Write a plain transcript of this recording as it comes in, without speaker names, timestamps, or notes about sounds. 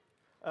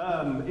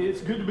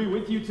It's good to be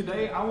with you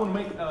today. I want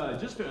to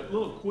make just a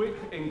little quick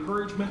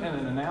encouragement and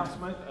an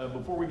announcement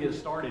before we get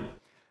started.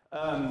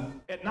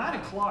 At 9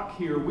 o'clock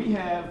here, we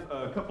have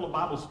a couple of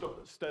Bible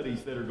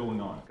studies that are going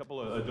on, a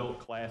couple of adult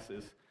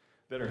classes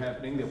that are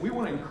happening that we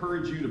want to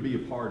encourage you to be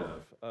a part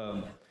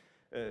of.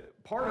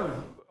 Part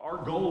of our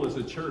goal as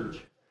a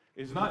church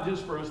is not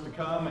just for us to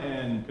come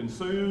and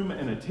consume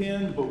and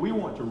attend, but we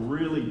want to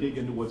really dig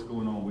into what's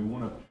going on. We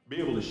want to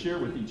be able to share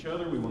with each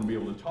other. We want to be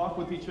able to talk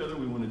with each other.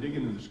 We want to dig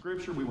into the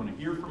scripture. We want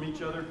to hear from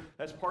each other.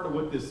 That's part of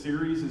what this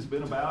series has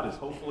been about, is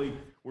hopefully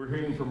we're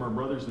hearing from our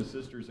brothers and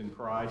sisters in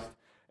Christ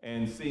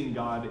and seeing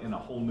God in a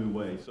whole new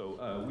way.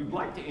 So we'd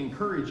like to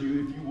encourage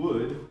you, if you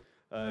would,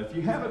 if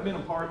you haven't been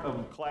a part of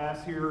a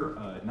class here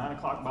at 9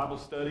 o'clock Bible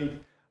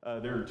study,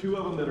 there are two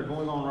of them that are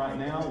going on right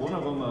now. One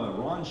of them,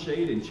 Ron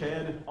Shade and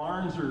Chad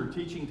Arns are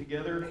teaching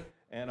together,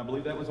 and I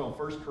believe that was on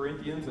 1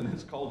 Corinthians, and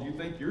it's called You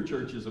Think Your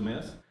Church is a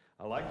Mess.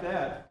 I like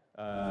that.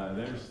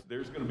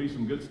 There's going to be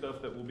some good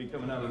stuff that will be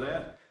coming out of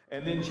that.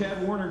 And then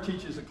Chad Warner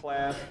teaches a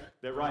class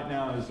that right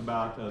now is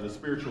about the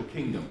spiritual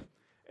kingdom.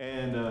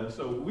 And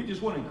so we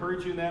just want to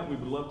encourage you in that. We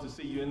would love to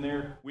see you in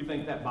there. We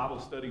think that Bible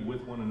study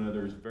with one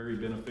another is very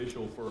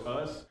beneficial for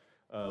us,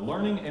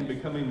 learning and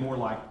becoming more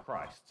like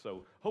Christ.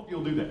 So hope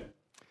you'll do that.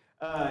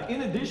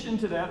 In addition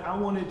to that, I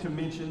wanted to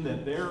mention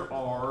that there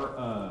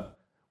are,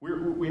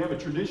 we have a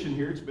tradition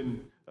here. It's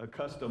been a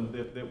custom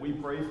that we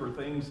pray for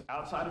things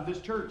outside of this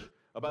church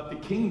about the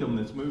kingdom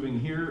that's moving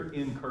here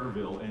in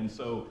Kerrville. And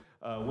so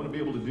I want to be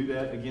able to do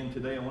that again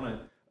today. I want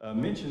to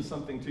mention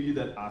something to you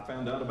that I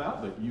found out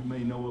about, that you may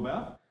know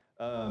about,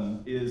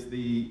 is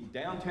the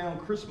downtown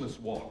Christmas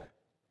walk,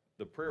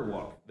 the prayer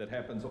walk that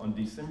happens on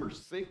December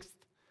 6th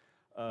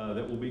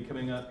that will be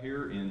coming up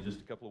here in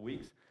just a couple of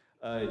weeks.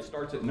 It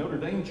starts at Notre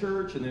Dame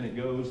Church, and then it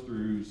goes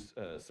through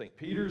St.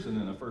 Peter's, and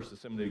then the First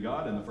Assembly of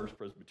God, and the First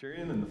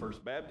Presbyterian, and the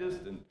First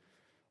Baptist, and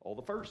all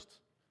the firsts.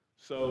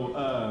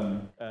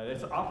 So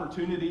it's an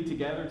opportunity to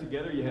gather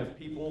together. You have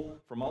people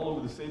from all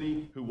over the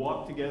city who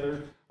walk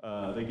together.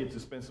 They get to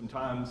spend some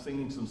time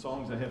singing some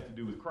songs that have to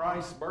do with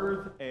Christ's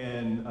birth,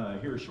 and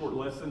hear a short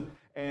lesson.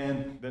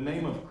 And the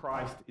name of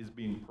Christ is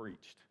being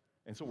preached.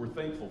 And so we're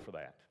thankful for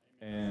that.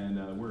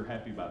 And we're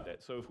happy about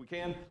that. So if we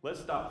can, let's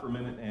stop for a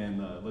minute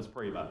and let's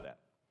pray about that.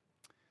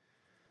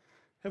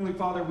 Heavenly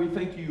Father, we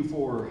thank you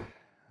for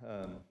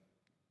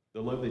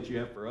the love that you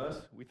have for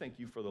us. We thank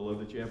you for the love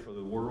that you have for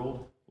the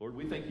world. Lord,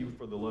 we thank you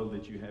for the love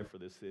that you have for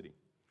this city.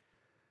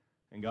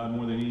 And God,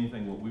 more than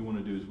anything, what we want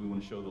to do is we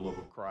want to show the love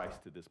of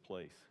Christ to this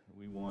place.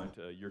 We want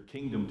your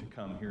kingdom to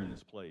come here in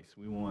this place.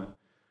 We want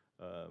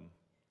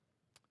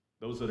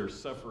those that are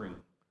suffering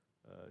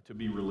to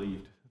be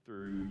relieved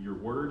through your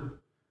word,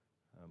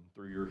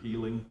 through your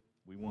healing.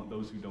 We want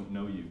those who don't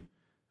know you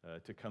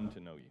to come to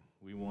know you.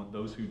 We want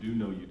those who do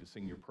know you to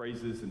sing your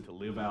praises and to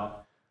live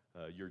out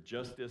your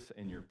justice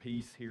and your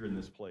peace here in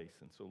this place.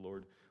 And so,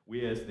 Lord,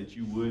 we ask that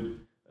you would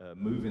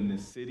move in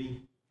this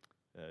city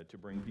to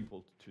bring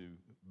people to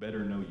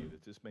better know you,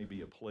 that this may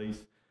be a place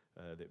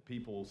that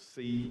people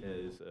see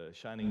as a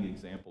shining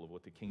example of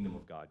what the kingdom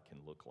of God can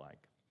look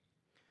like.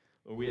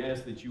 Lord, we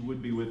ask that you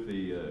would be with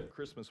the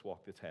Christmas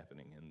walk that's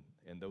happening,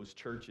 and those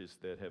churches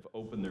that have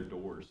opened their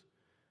doors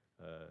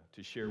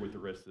to share with the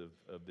rest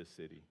of this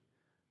city.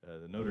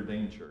 The Notre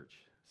Dame Church,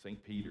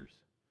 St. Peter's,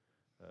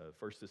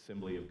 First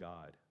Assembly of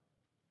God,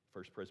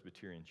 First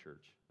Presbyterian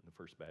Church, and the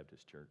First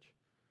Baptist Church.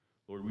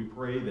 Lord, we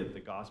pray that the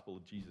gospel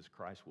of Jesus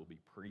Christ will be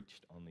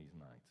preached on these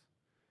nights.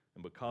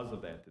 And because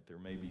of that there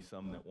may be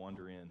some that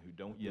wander in who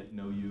don't yet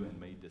know you and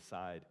may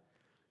decide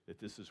that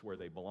this is where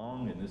they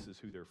belong and this is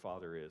who their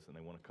Father is, and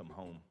they want to come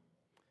home.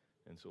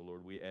 And so,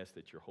 Lord, we ask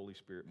that your Holy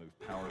Spirit move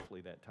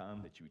powerfully that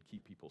time, that you would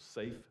keep people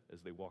safe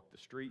as they walk the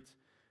streets,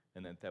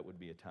 and that would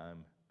be a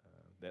time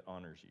that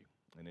honors you.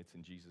 And it's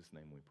in Jesus'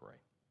 name we pray.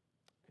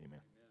 Amen.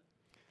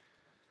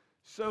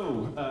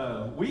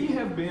 So, we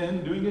have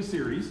been doing a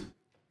series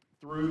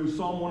through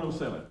Psalm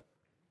 107.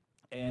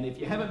 And if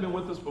you haven't been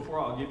with us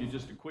before, I'll give you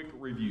just a quick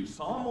review.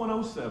 Psalm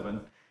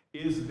 107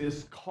 is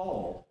this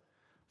call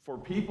for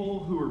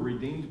people who are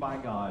redeemed by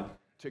God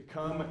to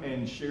come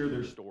and share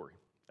their story.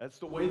 That's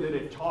the way that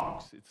it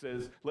talks. It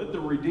says, let the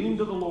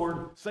redeemed of the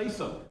Lord say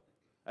so.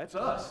 That's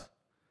us.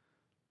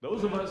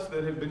 Those of us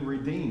that have been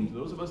redeemed,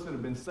 those of us that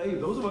have been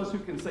saved, those of us who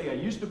can say, I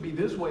used to be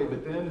this way,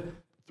 but then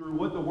through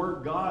what the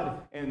Word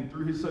God and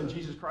through His Son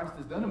Jesus Christ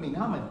has done to me,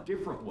 now I'm a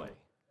different way.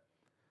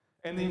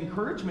 And the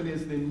encouragement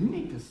is then you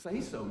need to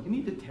say so. You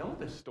need to tell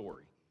this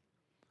story.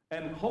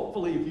 And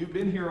hopefully if you've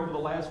been here over the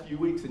last few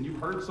weeks and you've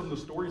heard some of the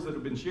stories that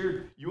have been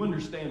shared, you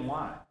understand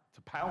why. It's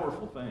a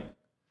powerful thing.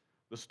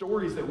 The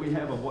stories that we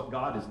have of what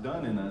God has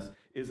done in us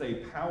is a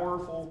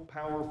powerful,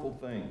 powerful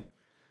thing.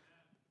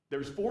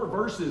 There's 4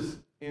 verses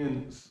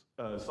in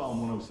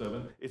Psalm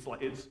 107.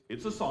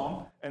 It's a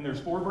psalm, and there's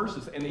 4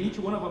 verses, and each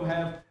one of them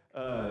have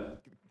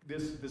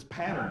this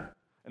pattern.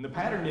 And the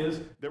pattern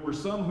is there were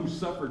some who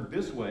suffered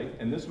this way,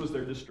 and this was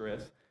their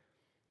distress,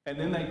 and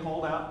then they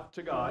called out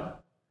to God,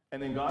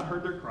 and then God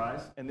heard their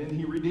cries, and then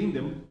He redeemed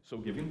them, so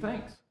give Him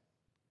thanks.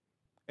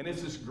 And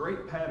it's this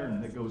great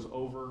pattern that goes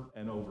over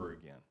and over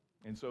again.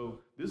 And so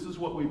this is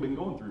what we've been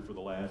going through for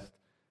the last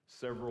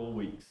several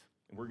weeks,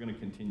 and we're going to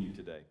continue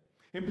today.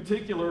 In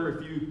particular,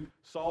 if you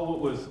saw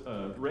what was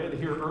read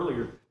here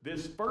earlier,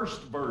 this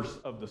first verse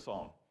of the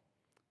psalm,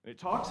 it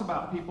talks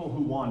about people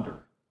who wander.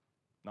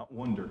 Not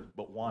wonder,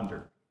 but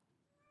wander.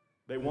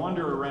 They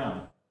wander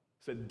around. It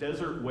said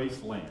desert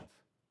wastelands.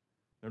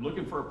 They're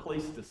looking for a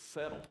place to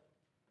settle.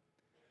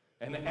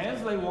 And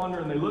as they wander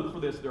and they look for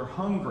this, they're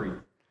hungry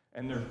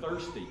and they're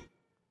thirsty.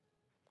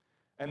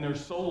 And their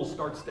soul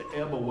starts to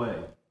ebb away.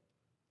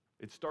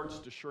 It starts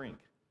to shrink.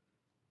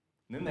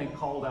 And then they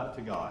called out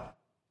to God,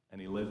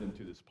 and he led them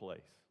to this place.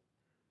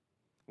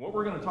 What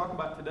we're going to talk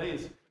about today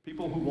is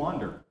people who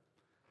wander,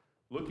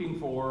 looking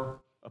for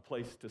a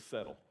place to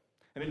settle.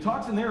 And it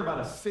talks in there about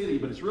a city,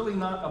 but it's really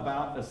not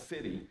about a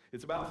city.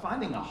 It's about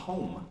finding a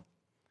home.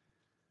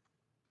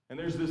 And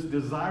there's this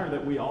desire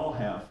that we all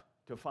have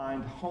to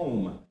find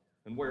home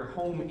and where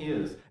home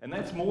is. And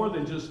that's more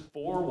than just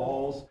four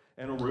walls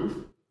and a roof.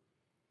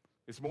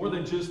 It's more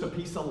than just a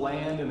piece of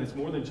land, and it's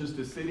more than just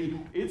a city.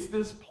 It's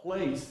this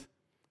place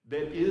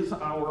that is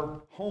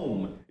our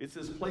home. It's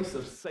this place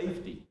of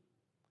safety.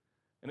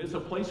 And it's a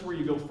place where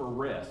you go for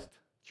rest.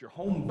 It's your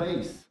home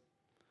base.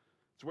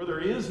 It's where there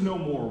is no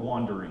more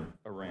wandering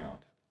around.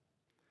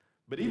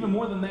 But even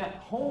more than that,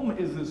 home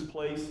is this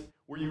place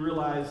where you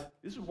realize,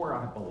 this is where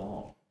I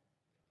belong.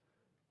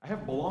 I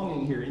have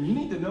belonging here. And you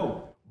need to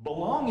know,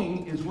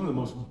 belonging is one of the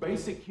most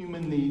basic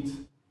human needs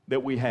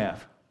that we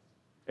have.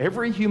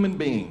 Every human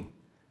being,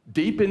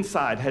 deep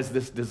inside, has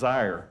this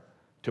desire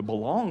to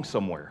belong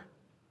somewhere,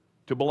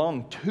 to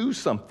belong to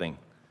something,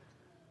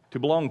 to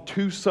belong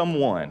to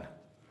someone.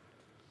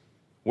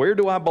 Where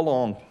do I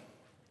belong?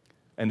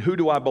 And who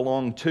do I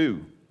belong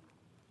to?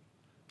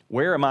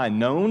 Where am I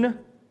known?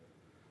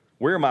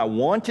 Where am I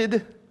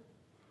wanted?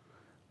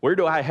 Where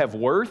do I have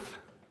worth?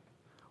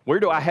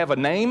 Where do I have a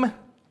name?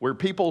 Where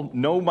people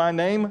know my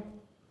name?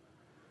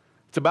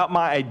 It's about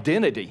my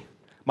identity.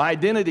 My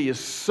identity is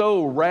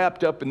so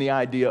wrapped up in the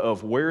idea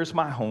of where is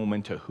my home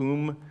and to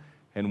whom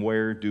and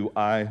where do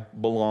I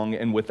belong.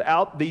 And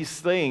without these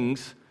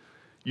things,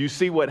 you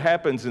see what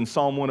happens in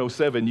Psalm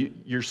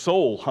 107. Your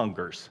soul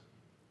hungers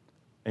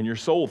and your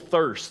soul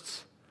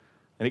thirsts.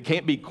 And it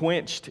can't be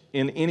quenched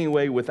in any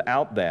way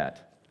without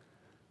that.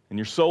 And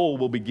your soul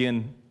will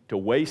begin to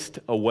waste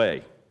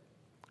away.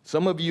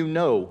 Some of you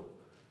know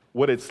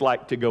what it's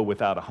like to go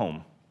without a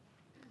home.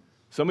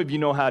 Some of you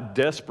know how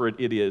desperate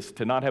it is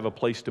to not have a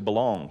place to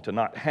belong, to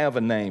not have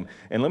a name.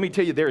 And let me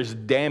tell you, there is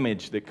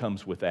damage that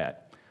comes with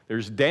that.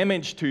 There's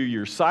damage to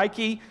your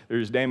psyche,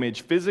 there's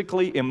damage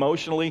physically,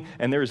 emotionally,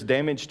 and there's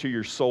damage to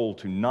your soul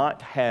to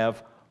not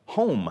have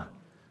home,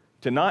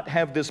 to not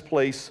have this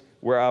place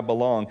where I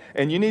belong.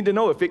 And you need to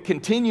know, if it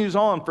continues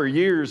on for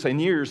years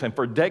and years and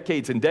for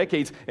decades and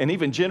decades and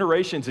even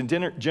generations and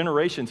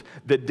generations,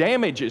 the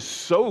damage is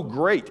so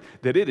great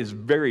that it is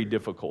very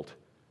difficult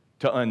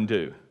to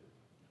undo.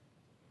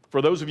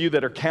 For those of you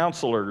that are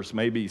counselors,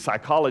 maybe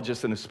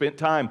psychologists, and have spent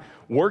time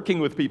working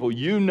with people,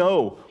 you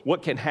know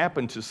what can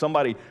happen to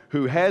somebody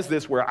who has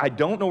this where I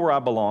don't know where I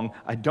belong,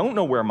 I don't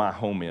know where my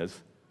home is,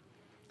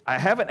 I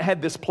haven't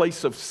had this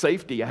place of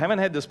safety, I haven't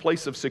had this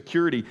place of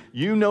security.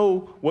 You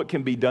know what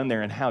can be done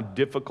there and how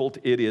difficult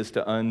it is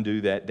to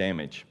undo that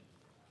damage.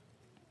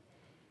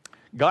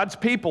 God's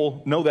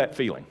people know that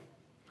feeling.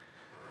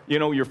 You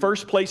know, your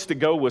first place to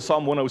go with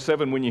Psalm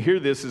 107 when you hear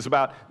this is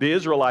about the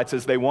Israelites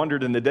as they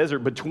wandered in the desert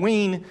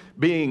between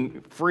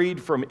being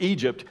freed from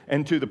Egypt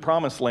and to the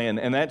Promised Land.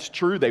 And that's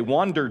true. They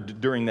wandered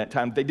during that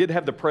time. They did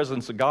have the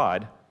presence of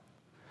God.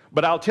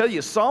 But I'll tell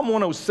you, Psalm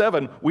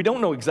 107, we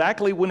don't know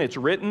exactly when it's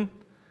written.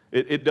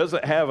 It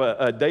doesn't have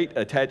a date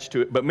attached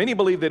to it. But many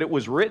believe that it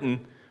was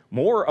written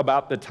more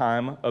about the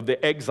time of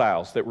the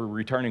exiles that were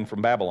returning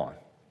from Babylon.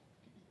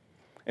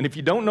 And if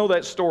you don't know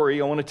that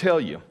story, I want to tell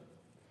you.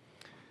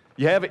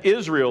 You have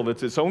Israel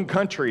that's its own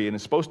country and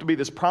it's supposed to be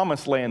this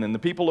promised land and the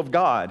people of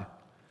God.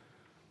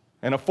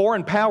 And a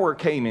foreign power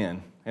came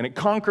in and it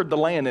conquered the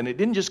land. And it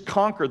didn't just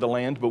conquer the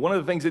land, but one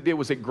of the things it did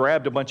was it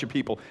grabbed a bunch of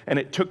people and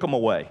it took them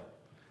away.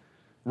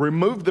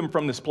 Removed them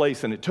from this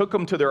place, and it took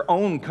them to their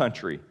own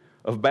country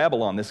of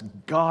Babylon, this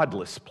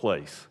godless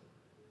place,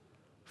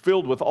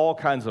 filled with all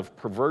kinds of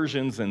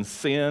perversions and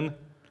sin,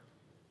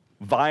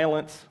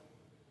 violence.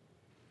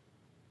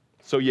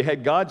 So you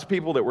had God's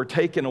people that were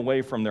taken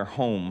away from their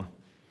home.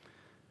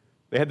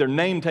 They had their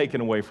name taken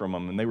away from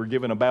them, and they were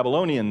given a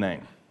Babylonian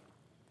name.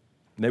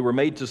 They were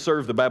made to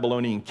serve the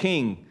Babylonian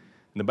king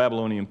and the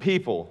Babylonian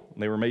people.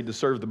 They were made to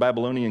serve the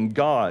Babylonian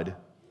god.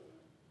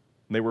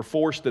 And they were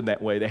forced in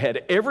that way. They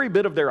had every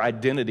bit of their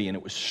identity, and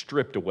it was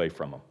stripped away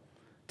from them,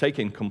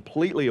 taken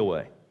completely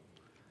away.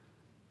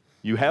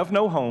 You have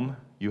no home,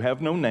 you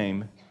have no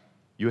name,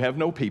 you have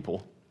no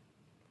people,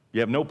 you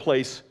have no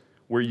place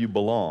where you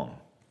belong.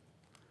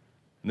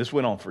 And this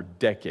went on for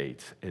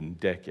decades and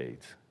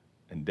decades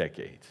and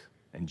decades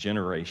and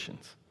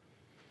generations.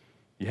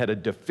 You had a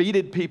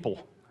defeated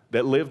people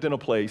that lived in a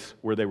place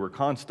where they were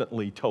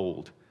constantly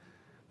told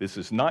This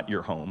is not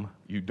your home.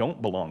 You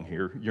don't belong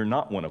here. You're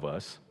not one of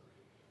us.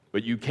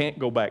 But you can't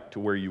go back to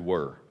where you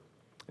were.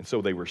 And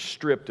so they were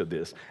stripped of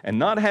this. And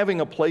not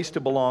having a place to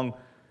belong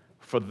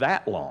for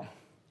that long,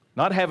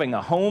 not having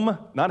a home,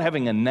 not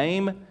having a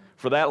name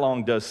for that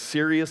long does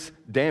serious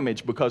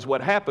damage, because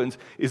what happens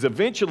is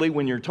eventually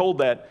when you're told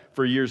that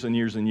for years and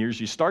years and years,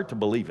 you start to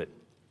believe it.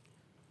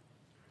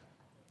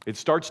 It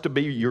starts to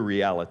be your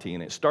reality,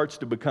 and it starts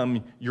to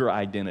become your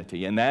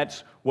identity. And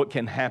that's what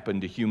can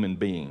happen to human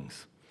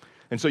beings.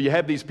 And so you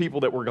have these people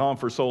that were gone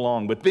for so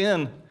long, but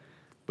then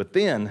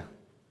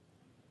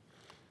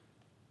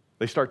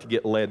they start to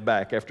get led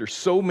back after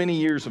so many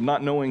years of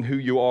not knowing who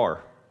you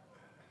are,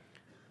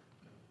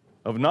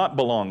 of not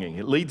belonging.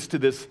 It leads to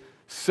this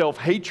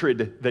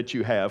self-hatred that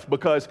you have,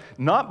 because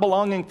not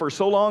belonging for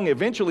so long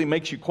eventually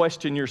makes you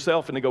question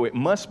yourself and to go, it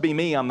must be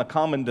me, I'm the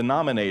common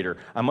denominator.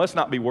 I must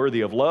not be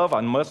worthy of love. I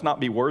must not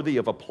be worthy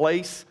of a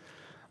place.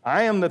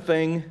 I am the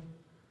thing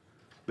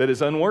that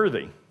is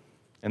unworthy,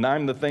 and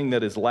I'm the thing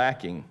that is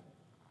lacking.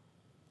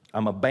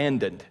 I'm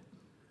abandoned.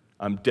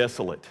 I'm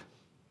desolate.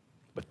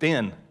 But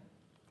then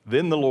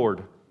the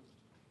Lord,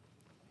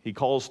 He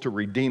calls to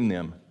redeem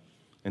them.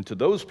 And to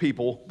those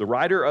people, the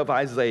writer of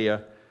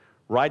Isaiah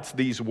writes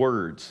these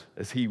words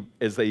as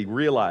they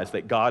realize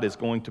that God is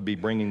going to be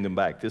bringing them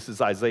back. This is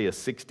Isaiah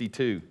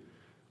 62,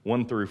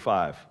 1 through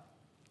 5.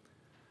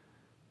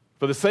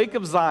 For the sake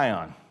of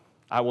Zion,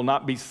 I will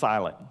not be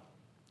silent.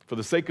 For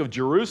the sake of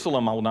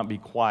Jerusalem, I will not be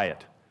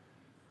quiet,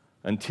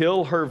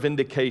 until her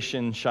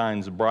vindication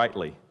shines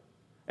brightly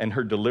and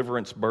her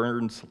deliverance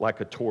burns like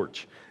a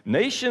torch.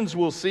 Nations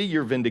will see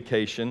your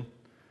vindication,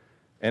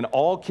 and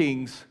all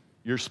kings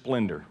your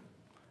splendor.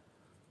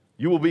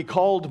 You will be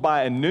called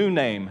by a new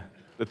name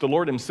that the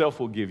Lord Himself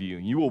will give you.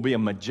 You will be a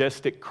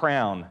majestic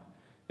crown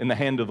in the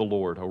hand of the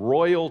Lord, a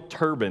royal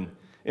turban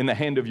in the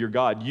hand of your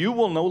God. You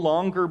will no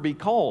longer be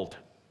called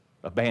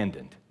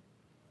abandoned,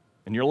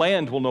 and your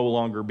land will no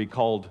longer be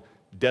called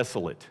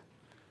desolate.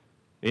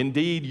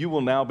 Indeed, you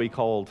will now be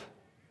called,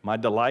 my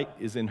delight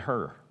is in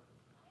her,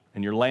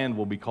 and your land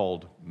will be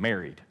called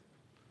married.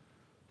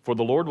 For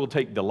the Lord will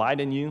take delight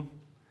in you,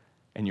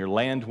 and your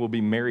land will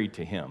be married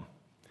to Him.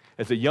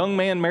 As a young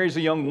man marries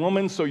a young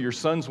woman, so your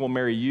sons will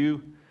marry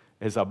you.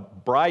 As a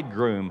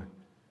bridegroom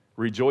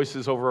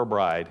rejoices over a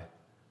bride,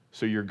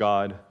 so your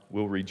God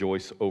will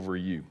rejoice over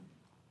you.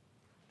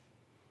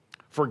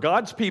 For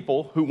God's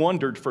people who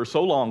wandered for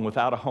so long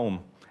without a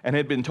home and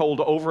had been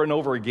told over and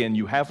over again,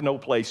 you have no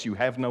place, you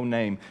have no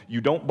name, you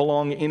don't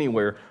belong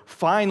anywhere,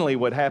 finally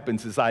what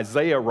happens is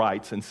Isaiah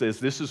writes and says,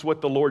 this is what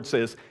the Lord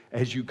says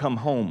as you come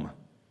home.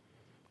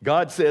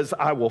 God says,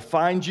 I will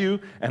find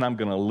you and I'm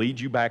going to lead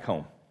you back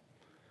home.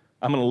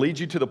 I'm going to lead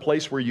you to the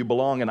place where you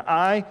belong. And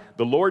I,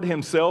 the Lord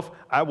Himself,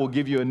 I will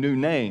give you a new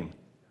name.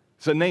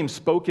 It's a name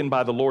spoken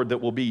by the Lord that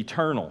will be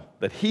eternal,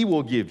 that He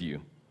will give you.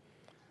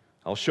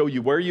 I'll show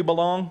you where you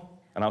belong,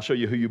 and I'll show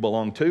you who you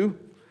belong to.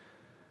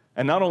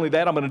 And not only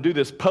that, I'm going to do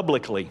this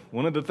publicly.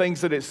 One of the things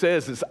that it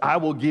says is, I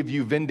will give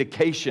you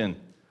vindication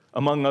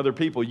among other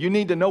people. You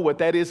need to know what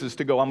that is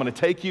to go, I'm going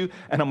to take you,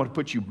 and I'm going to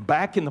put you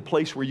back in the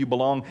place where you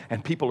belong,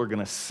 and people are going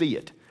to see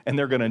it. And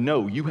they're going to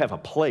know you have a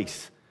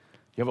place.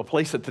 You have a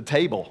place at the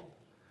table.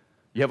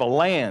 You have a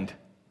land.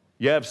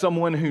 You have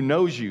someone who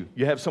knows you.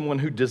 You have someone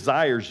who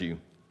desires you.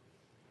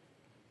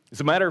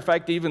 As a matter of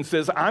fact, it even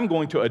says, I'm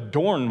going to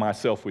adorn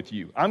myself with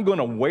you. I'm going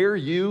to wear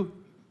you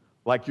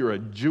like you're a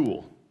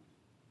jewel.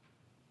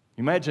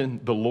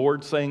 Imagine the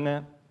Lord saying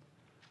that.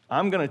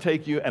 I'm going to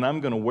take you and I'm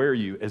going to wear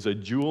you as a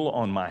jewel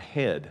on my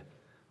head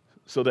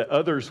so that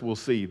others will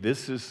see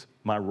this is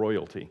my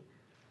royalty.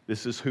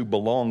 This is who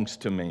belongs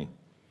to me.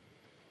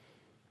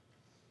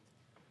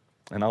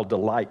 And I'll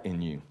delight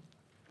in you.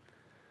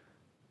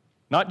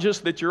 Not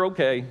just that you're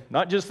okay,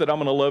 not just that I'm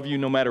going to love you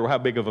no matter how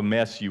big of a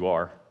mess you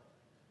are,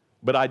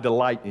 but I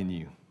delight in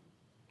you.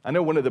 I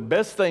know one of the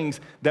best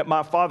things that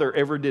my father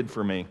ever did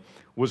for me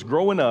was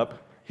growing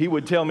up, he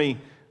would tell me,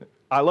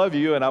 I love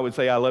you, and I would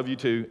say, I love you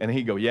too, and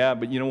he'd go, yeah,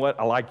 but you know what?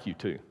 I like you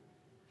too.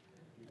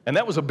 And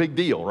that was a big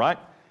deal, right?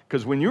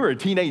 Because when you were a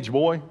teenage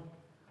boy,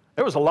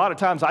 there was a lot of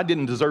times I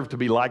didn't deserve to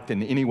be liked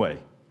in any way.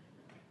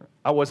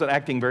 I wasn't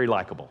acting very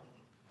likable.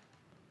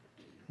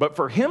 But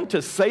for him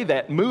to say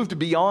that moved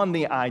beyond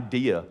the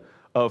idea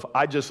of,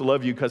 I just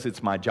love you because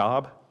it's my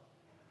job.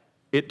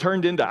 It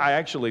turned into, I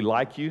actually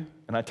like you,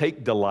 and I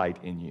take delight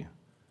in you.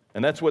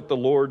 And that's what the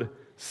Lord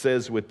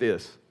says with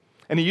this.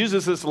 And He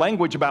uses this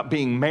language about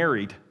being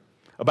married,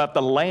 about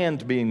the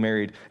land being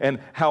married, and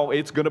how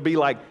it's going to be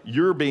like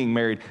you're being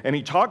married. And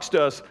He talks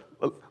to us,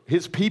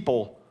 His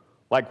people,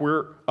 like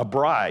we're a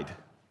bride.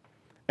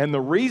 And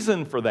the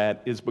reason for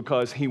that is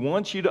because He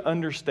wants you to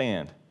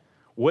understand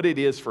what it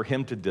is for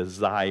Him to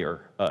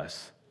desire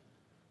us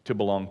to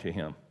belong to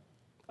Him.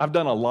 I've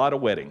done a lot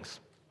of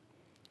weddings.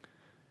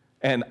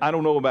 And I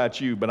don't know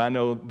about you, but I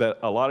know that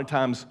a lot of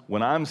times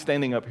when I'm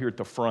standing up here at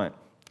the front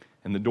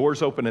and the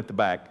doors open at the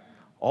back,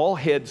 all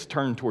heads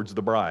turn towards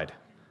the bride.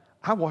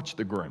 I watch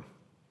the groom.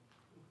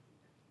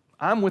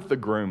 I'm with the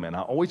groom, and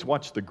I always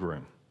watch the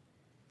groom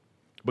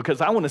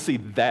because I want to see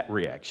that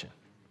reaction.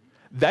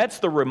 That's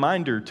the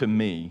reminder to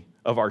me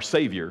of our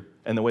Savior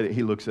and the way that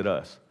he looks at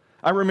us.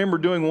 I remember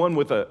doing one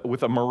with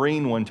a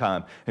Marine one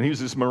time, and he was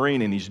this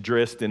Marine, and he's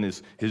dressed in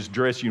his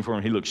dress uniform,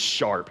 and he looks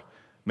sharp.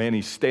 Man,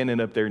 he's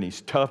standing up there, and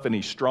he's tough, and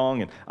he's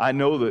strong, and I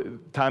know the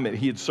time that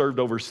he had served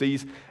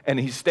overseas, and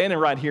he's standing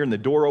right here, and the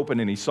door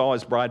opened, and he saw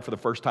his bride for the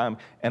first time,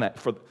 and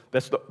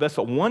that's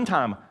the one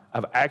time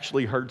I've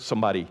actually heard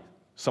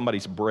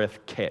somebody's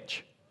breath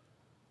catch.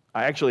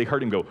 I actually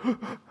heard him go,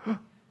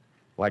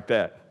 like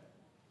that,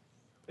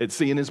 at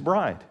seeing his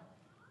bride,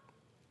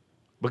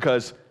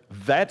 because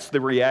that's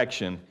the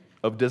reaction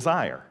of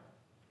desire.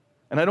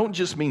 And I don't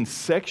just mean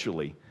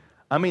sexually.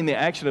 I mean the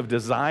action of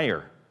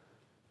desire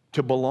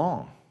to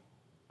belong.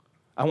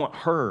 I want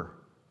her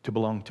to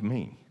belong to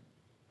me.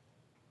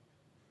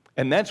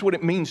 And that's what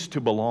it means to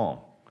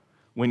belong.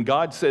 When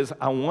God says,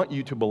 I want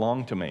you to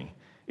belong to me,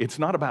 it's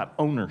not about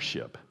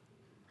ownership.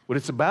 What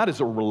it's about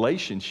is a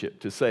relationship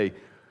to say,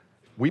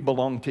 we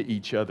belong to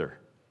each other.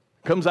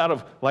 It comes out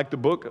of, like the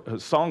book,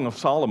 Song of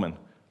Solomon,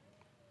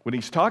 when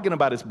he's talking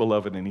about his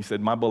beloved, and he said,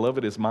 my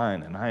beloved is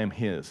mine, and I am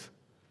his.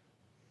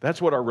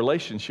 That's what our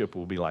relationship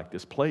will be like,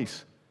 this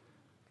place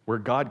where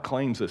God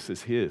claims us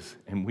as his,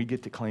 and we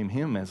get to claim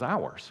him as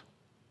ours.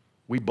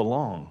 We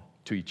belong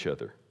to each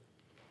other.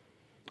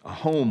 A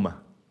home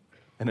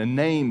and a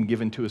name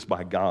given to us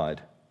by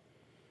God.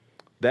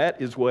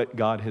 That is what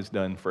God has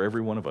done for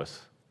every one of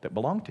us that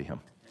belong to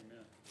him.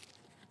 Amen.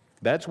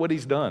 That's what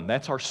he's done.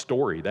 That's our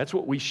story. That's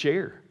what we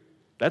share.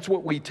 That's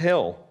what we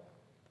tell.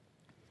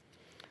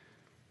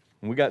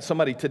 And we got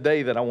somebody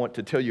today that I want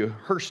to tell you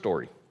her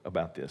story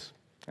about this.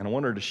 And I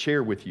want her to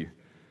share with you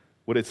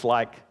what it's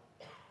like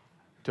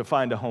to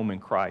find a home in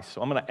Christ.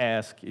 So I'm going to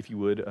ask, if you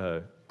would,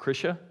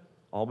 Krisha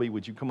Albee,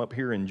 would you come up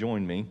here and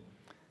join me?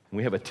 And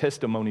we have a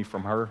testimony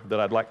from her that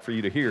I'd like for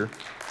you to hear.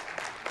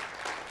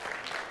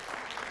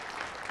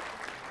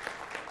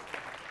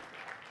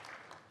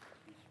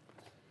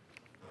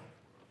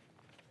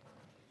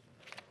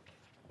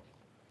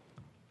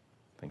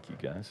 Thank you,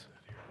 guys.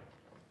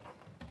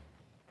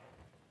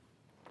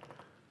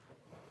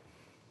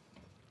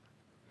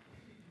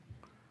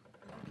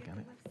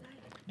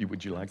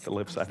 Would you like the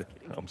left side?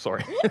 I'm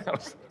sorry.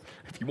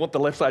 If you want the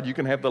left side, you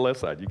can have the left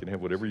side. You can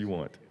have whatever you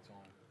want.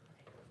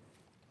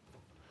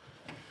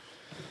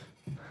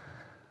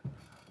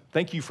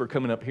 Thank you for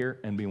coming up here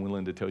and being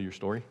willing to tell your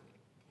story.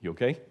 You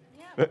okay?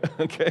 Yeah.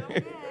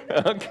 Okay.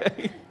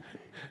 Okay.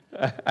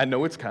 I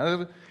know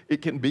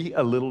it can be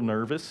a little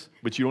nervous,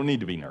 but you don't need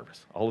to be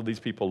nervous. All of these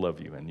people love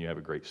you, and you have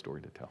a great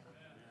story to tell.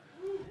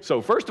 So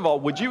first of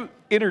all, would you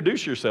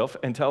introduce yourself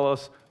and tell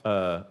us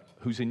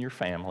who's in your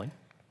family,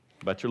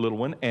 about your little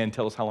one, and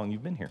tell us how long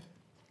you've been here.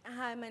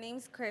 Hi, my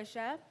name's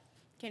Krisha.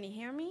 Can you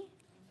hear me?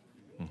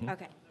 Mm-hmm.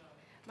 Okay.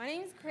 My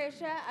name's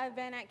Krisha. I've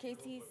been at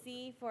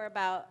KCC for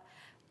about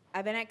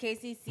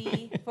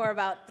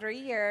 3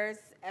 years,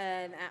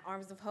 and at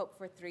Arms of Hope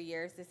for 3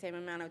 years, the same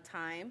amount of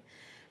time.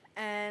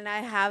 And I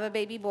have a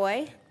baby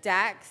boy,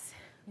 Dax.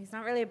 He's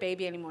not really a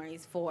baby anymore.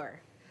 He's 4.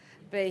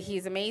 But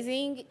he's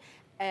amazing,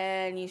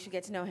 and you should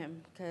get to know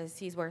him because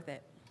he's worth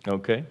it.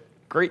 Okay,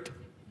 great.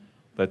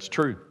 That's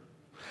true.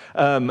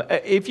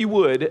 If you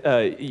would,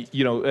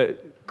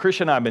 Chris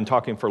and I have been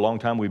talking for a long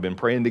time. We've been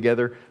praying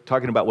together,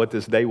 talking about what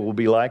this day will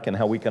be like and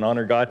how we can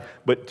honor God.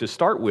 But to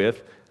start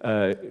with,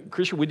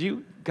 Krisha, would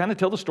you kind of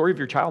tell the story of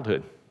your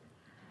childhood?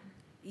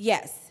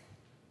 Yes.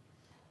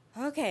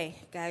 Okay,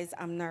 guys,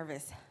 I'm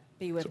nervous.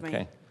 Be with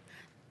me.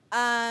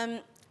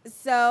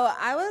 So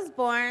I was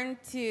born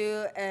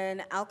to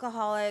an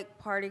alcoholic,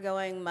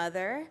 party-going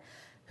mother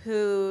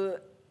who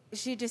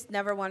she just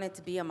never wanted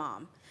to be a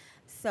mom.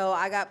 So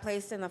I got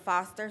placed in the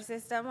foster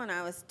system when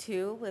I was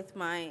 2 with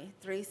my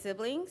 3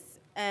 siblings.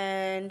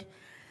 And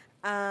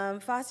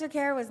foster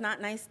care was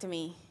not nice to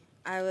me.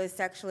 I was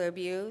sexually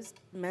abused,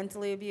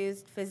 mentally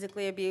abused,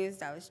 physically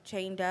abused. I was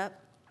chained up,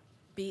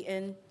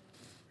 beaten.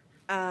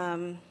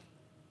 So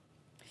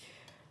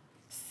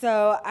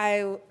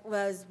I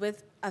was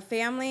with a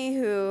family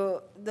who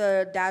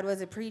the dad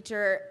was a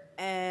preacher,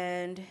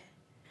 and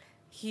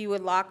he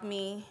would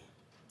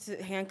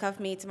handcuff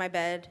me to my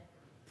bed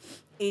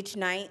each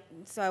night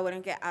so I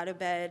wouldn't get out of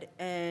bed.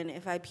 And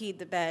if I peed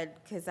the bed,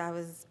 because I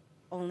was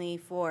only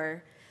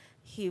 4,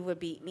 he would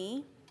beat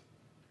me.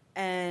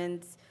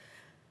 And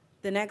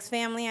the next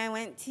family I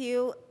went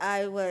to,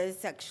 I was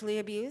sexually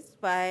abused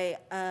by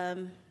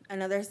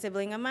another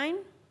sibling of mine.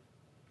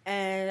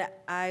 And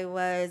I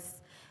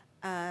was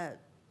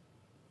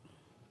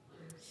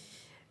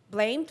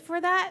blamed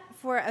for that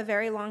for a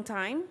very long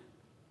time,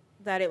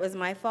 that it was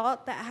my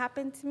fault that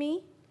happened to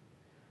me.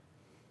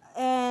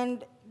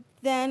 And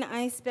then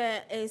I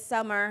spent a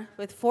summer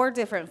with 4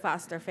 different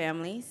foster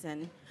families,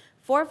 and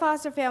 4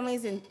 foster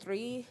families in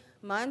 3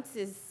 months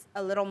is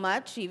a little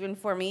much, even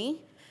for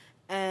me.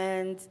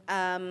 And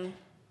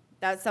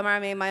that summer I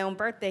made my own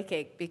birthday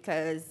cake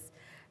because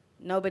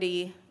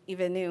nobody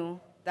even knew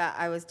that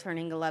I was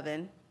turning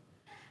 11.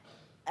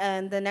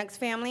 And the next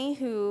family,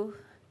 who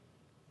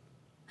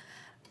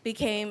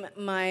became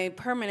my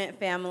permanent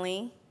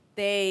family,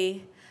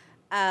 they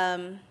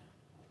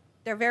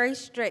they're very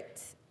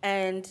strict,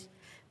 and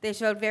they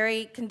showed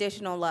very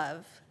conditional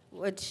love,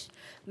 which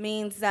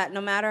means that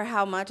no matter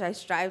how much I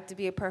strive to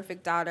be a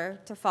perfect daughter,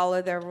 to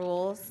follow their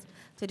rules,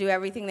 to do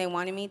everything they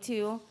wanted me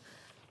to,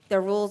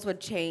 their rules would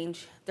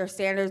change, their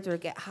standards would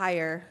get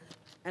higher,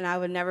 and I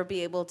would never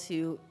be able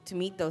to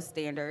meet those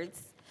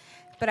standards.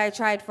 But I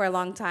tried for a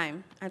long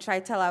time. I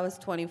tried till I was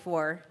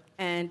 24,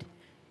 and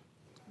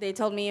they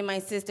told me and my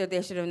sister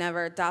they should have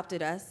never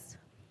adopted us,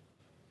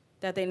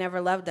 that they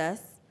never loved us,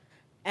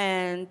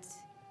 and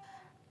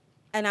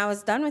I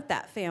was done with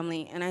that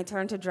family, and I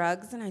turned to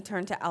drugs, and I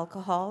turned to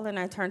alcohol, and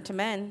I turned to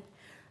men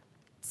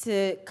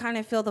to kind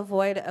of fill the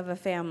void of a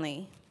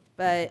family.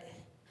 But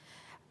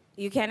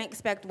you can't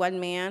expect one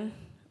man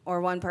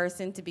or one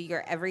person to be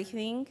your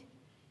everything,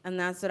 and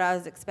that's what I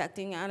was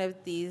expecting out of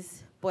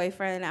these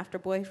boyfriend after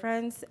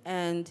boyfriends,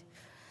 and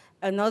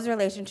those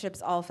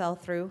relationships all fell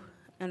through,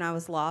 and I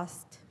was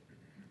lost,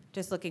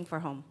 just looking for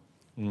home.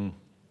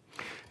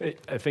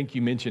 I think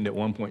you mentioned at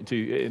one point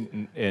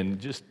too, and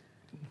just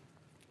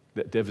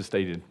that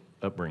devastated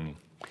upbringing.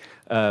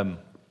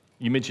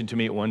 You mentioned to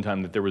me at one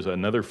time that there was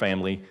another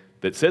family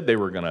that said they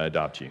were going to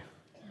adopt you,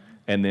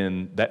 and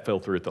then that fell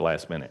through at the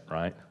last minute,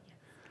 right?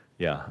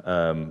 Yeah,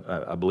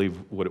 I believe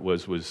what it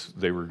was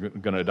they were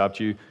going to adopt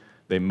you.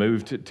 They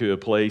moved to a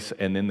place,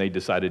 and then they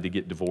decided to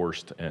get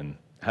divorced. And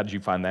how did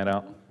you find that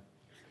out?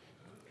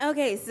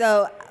 Okay,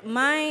 so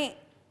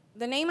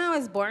the name I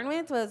was born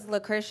with was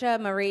Lucretia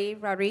Marie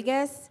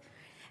Rodriguez.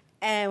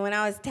 And when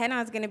I was 10, I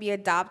was going to be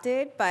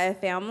adopted by a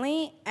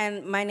family,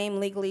 and my name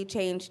legally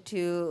changed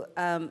to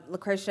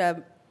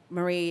Lucretia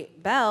Marie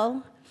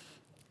Bell.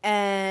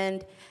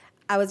 And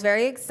I was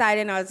very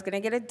excited. I was going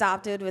to get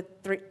adopted with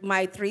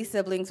my 3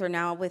 siblings were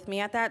now with me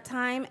at that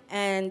time.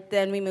 And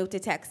then we moved to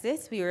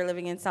Texas. We were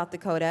living in South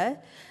Dakota.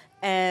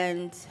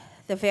 And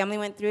the family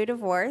went through a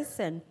divorce.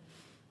 And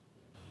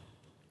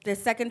the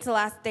second to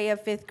last day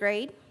of 5th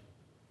grade,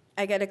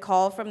 I get a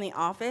call from the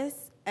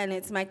office, and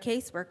it's my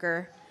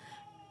caseworker.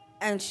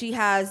 And she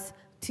has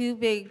 2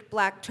 big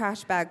black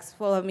trash bags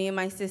full of me and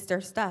my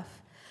sister's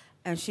stuff.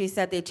 And she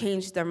said they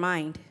changed their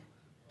mind.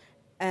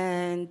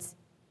 And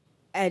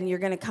you're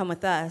going to come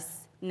with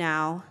us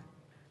now.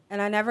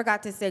 And I never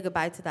got to say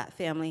goodbye to that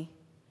family.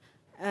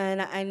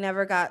 And I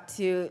never got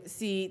to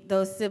see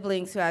those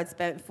siblings who I'd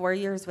spent 4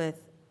 years with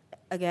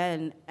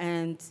again.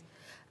 And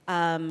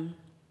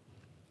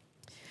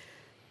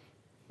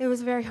it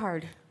was very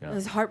hard. Yeah. It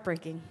was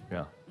heartbreaking.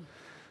 Yeah.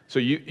 So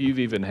you've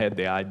even had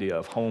the idea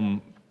of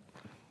home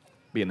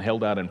being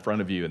held out in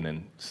front of you and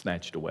then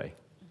snatched away,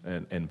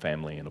 and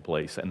family and a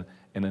place and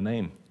a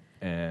name,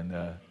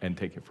 and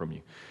taken from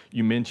you.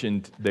 You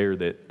mentioned there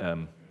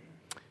that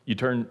you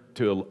turned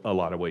to a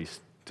lot of ways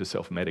to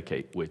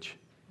self-medicate, which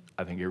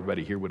I think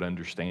everybody here would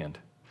understand.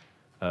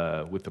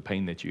 With the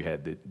pain that you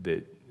had,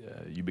 that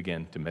you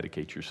began to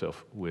medicate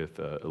yourself with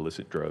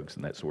illicit drugs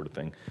and that sort of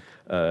thing,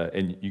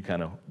 and you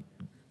kind of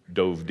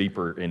dove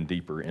deeper and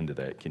deeper into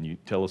that. Can you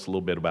tell us a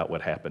little bit about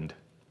what happened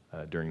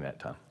during that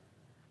time?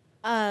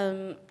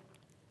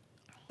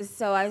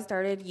 So I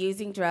started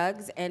using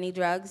drugs, any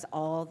drugs,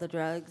 all the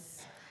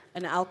drugs,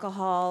 and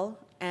alcohol,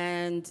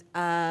 and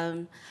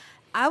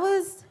I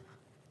was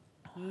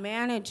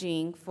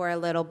managing for a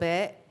little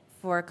bit,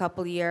 for a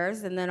couple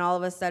years, and then all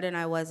of a sudden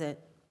I wasn't.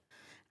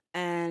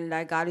 And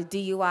I got a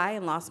DUI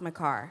and lost my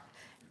car.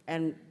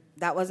 And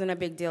that wasn't a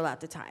big deal at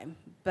the time.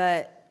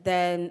 But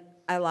then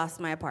I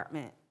lost my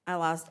apartment. I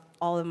lost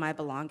all of my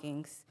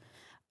belongings.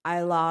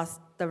 I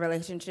lost the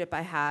relationship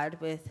I had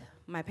with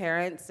my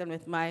parents and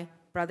with my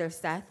brother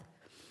Seth.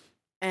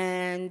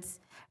 And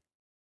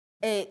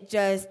it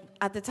just,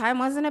 at the time,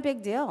 wasn't a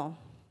big deal.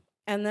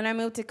 And then I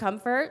moved to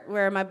Comfort,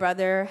 where my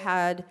brother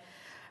had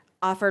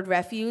offered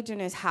refuge in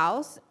his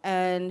house,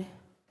 and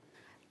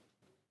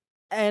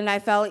I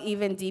fell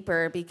even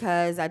deeper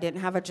because I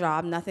didn't have a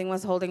job. Nothing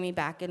was holding me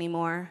back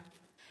anymore.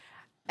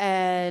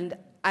 And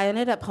I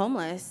ended up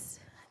homeless.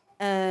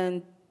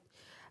 And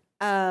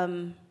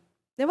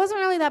it wasn't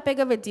really that big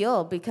of a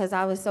deal because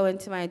I was so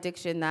into my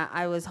addiction that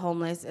I was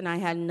homeless and I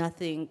had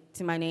nothing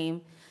to my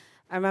name.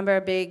 I remember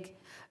a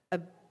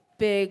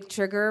big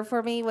trigger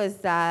for me was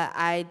that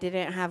I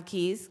didn't have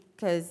keys,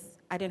 because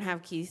I didn't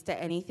have keys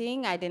to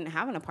anything. I didn't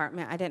have an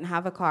apartment. I didn't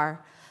have a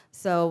car.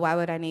 So why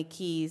would I need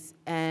keys?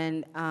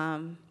 And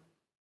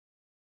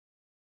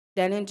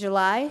then in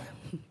July,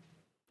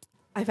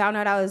 I found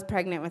out I was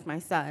pregnant with my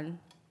son.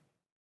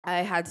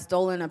 I had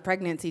stolen a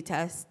pregnancy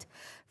test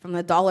from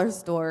the dollar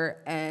store,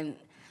 and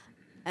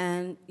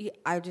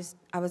I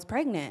was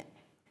pregnant,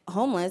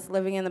 homeless,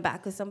 living in the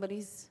back of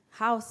somebody's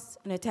house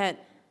in a tent,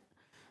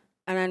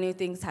 and I knew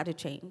things had to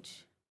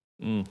change.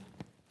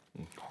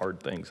 Hard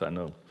things, I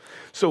know.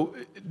 So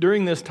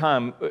during this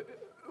time,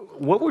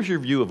 what was your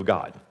view of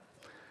God?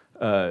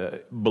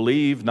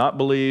 Believe, not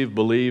believe,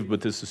 believe,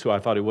 but this is who I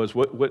thought he was.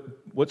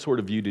 What sort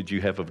of view did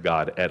you have of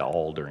God at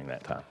all during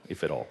that time,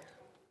 if at all?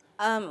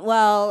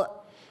 Well,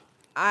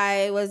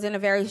 I was in a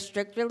very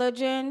strict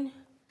religion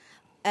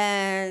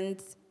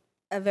and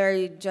a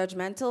very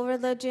judgmental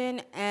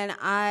religion, and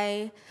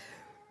I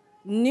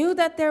knew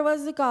that there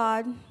was a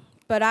God,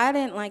 but I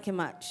didn't like him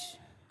much.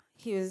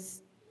 He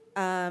was,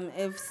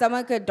 if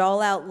someone could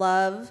dole out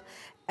love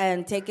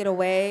and take it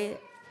away,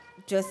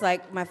 just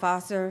like my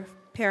foster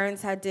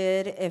parents had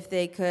did, if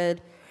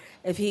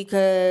he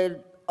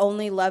could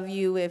only love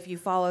you if you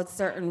followed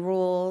certain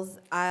rules,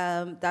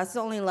 that's the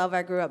only love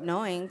I grew up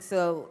knowing.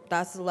 So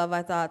that's the love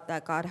I thought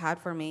that God had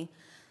for me.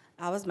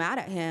 I was mad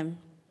at him.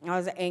 I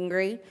was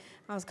angry.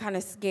 I was kind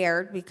of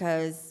scared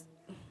because,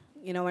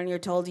 when you're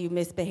told you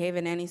misbehave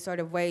in any sort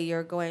of way,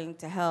 you're going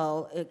to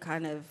hell, it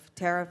kind of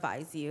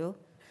terrifies you.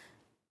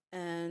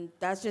 And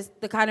that's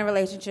just the kind of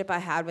relationship I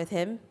had with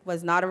him.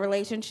 Was not a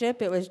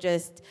relationship. It was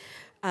just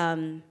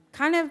kind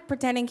of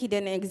pretending he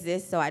didn't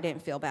exist so I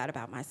didn't feel bad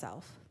about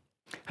myself.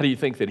 How do you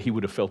think that he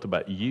would have felt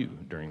about you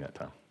during that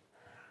time?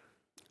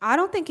 I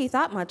don't think he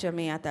thought much of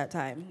me at that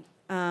time.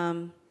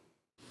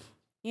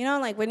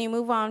 Like when you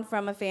move on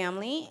from a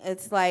family,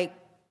 it's like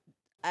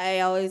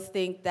I always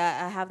think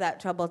that I have that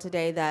trouble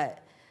today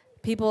that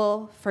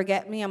people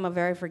forget me. I'm a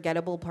very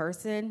forgettable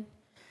person.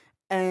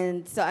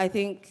 And so I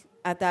think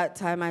at that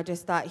time I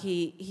just thought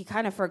he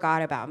kind of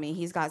forgot about me.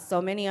 He's got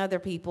so many other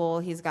people.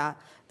 He's got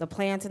the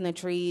plants and the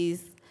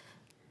trees.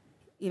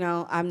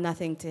 I'm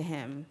nothing to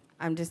him.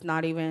 I'm just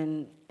not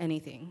even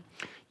anything.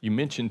 You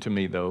mentioned to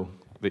me, though,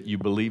 that you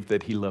believed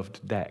that he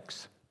loved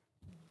Dax.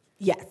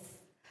 Yes.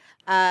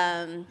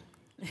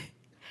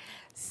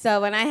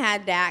 So when I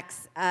had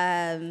Dax,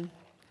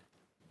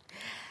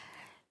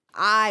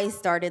 I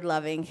started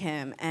loving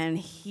him, and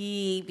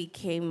he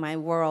became my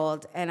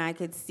world. And I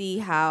could see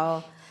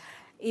how,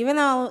 even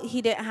though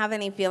he didn't have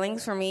any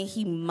feelings for me,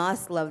 he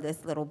must love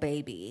this little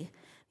baby.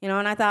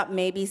 And I thought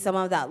maybe some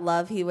of that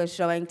love he was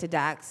showing to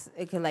Dax,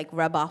 it could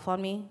rub off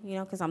on me,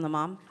 because I'm the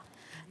mom.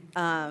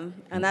 And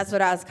that's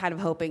what I was kind of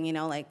hoping,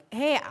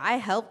 hey, I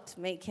helped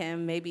make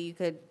him. Maybe you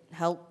could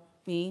help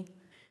me.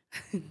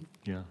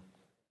 Yeah.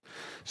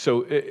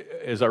 So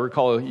as I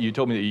recall, you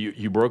told me that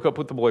you broke up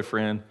with the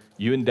boyfriend.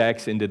 You and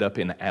Dax ended up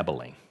in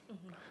Abilene.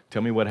 Mm-hmm.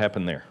 Tell me what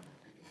happened there.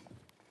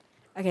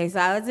 Okay, so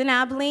I was in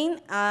Abilene.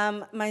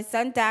 My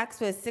son Dax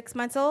was 6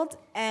 months old,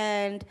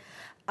 and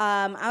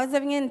I was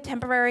living in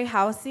temporary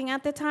housing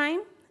at the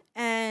time,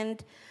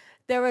 and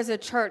there was a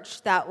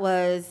church that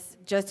was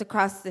just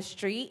across the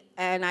street,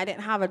 and I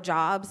didn't have a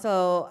job,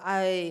 so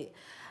I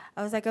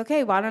was like,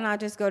 okay, why don't I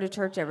just go to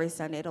church every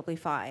Sunday? It'll be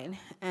fine.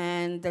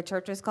 And the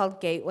church was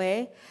called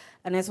Gateway,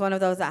 and it's one of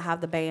those that have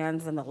the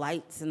bands and the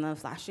lights and the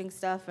flashing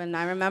stuff. And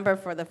I remember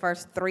for the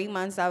first 3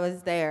 months I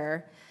was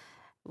there,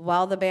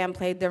 while the band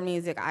played their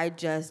music, I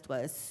just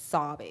was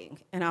sobbing,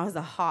 and I was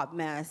a hot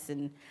mess,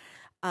 and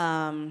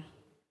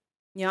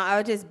I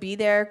would just be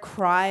there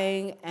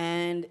crying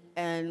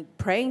and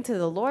praying to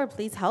the Lord,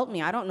 please help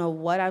me. I don't know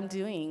what I'm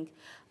doing.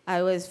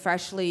 I was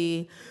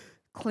freshly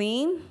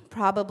clean,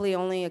 probably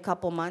only a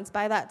couple months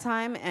by that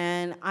time,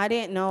 and I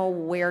didn't know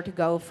where to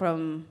go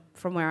from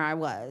where I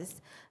was.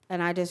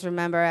 And I just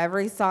remember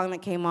every song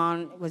that came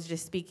on was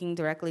just speaking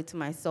directly to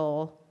my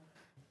soul.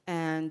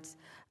 And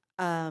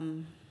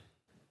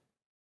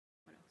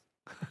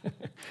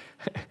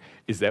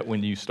Is that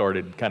when you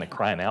started kind of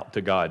crying out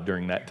to God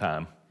during that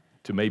time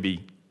to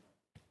maybe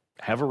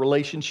have a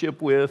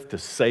relationship with, to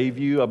save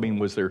you? I mean,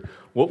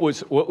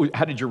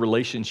 how did your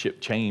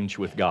relationship change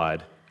with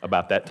God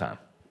about that time?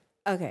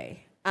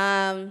 Okay.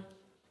 I'm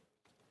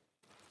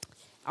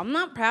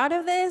not proud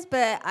of this,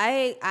 but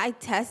I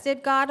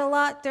tested God a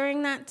lot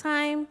during that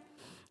time.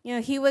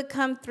 He would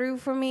come through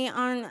for me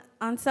on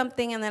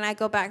something, and then I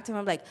go back to him,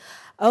 I'm like,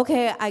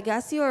 okay, I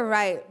guess you were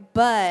right,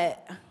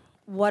 but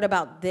what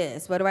about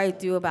this? What do I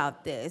do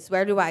about this?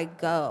 Where do I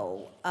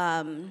go?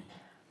 I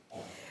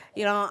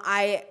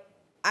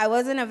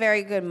wasn't a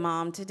very good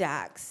mom to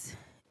Dax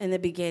in the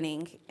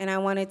beginning, and I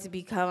wanted to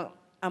become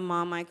a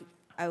mom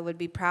I would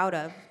be proud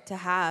of to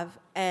have.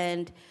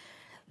 And,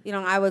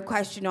 I would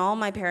question all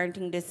my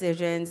parenting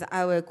decisions.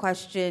 I would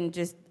question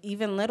just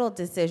even little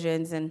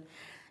decisions. And,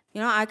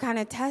 I kind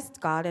of test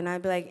God, and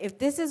I'd be like, if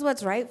this is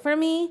what's right for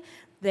me,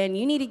 then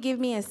you need to give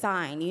me a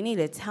sign. You need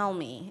to tell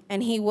me.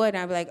 And he would, and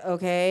I'd be like,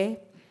 okay,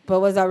 but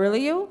was that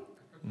really you?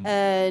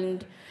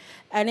 Mm-hmm.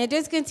 And it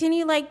just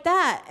continued like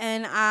that.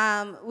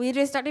 And we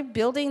just started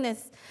building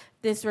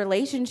this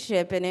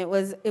relationship, and it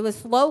was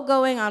slow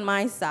going on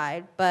my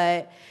side,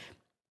 but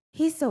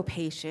he's so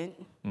patient.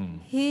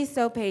 He's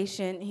so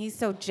patient. He's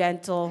so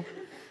gentle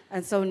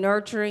and so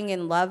nurturing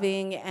and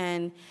loving.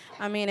 And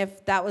I mean,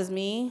 if that was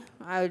me,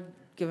 I would have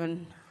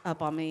given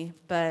up on me.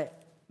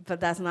 But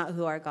that's not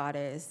who our God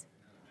is.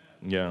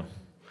 Yeah.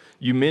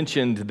 You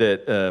mentioned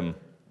that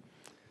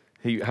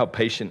how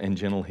patient and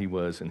gentle he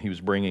was, and he was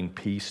bringing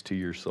peace to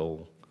your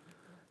soul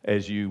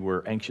as you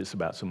were anxious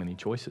about so many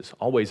choices,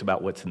 always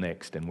about what's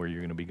next and where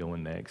you're going to be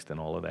going next and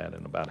all of that,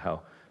 and about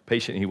how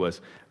patient he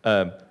was.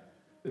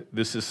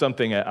 This is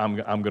something I'm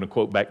going to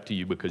quote back to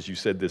you because you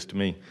said this to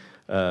me.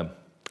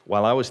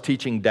 While I was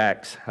teaching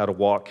Dax how to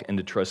walk and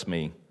to trust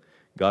me,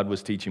 God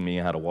was teaching me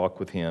how to walk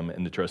with him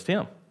and to trust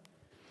him.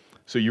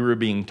 So you were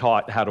being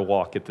taught how to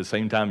walk at the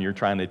same time you're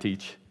trying to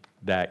teach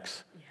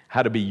Dax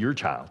how to be your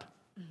child,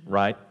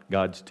 right?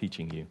 God's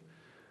teaching you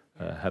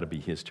how to be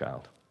his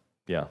child.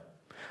 Yeah.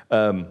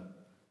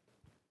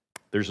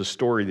 There's a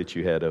story that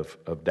you had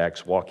of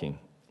Dax walking,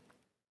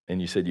 and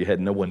you said you had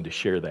no one to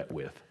share that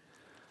with.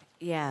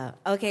 Yeah.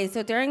 Okay,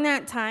 so during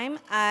that time,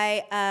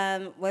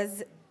 I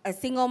was a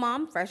single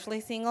mom, freshly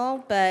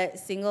single, but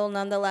single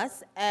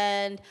nonetheless.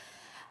 And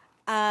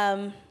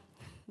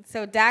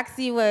so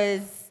Daxie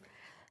was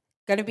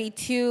going to be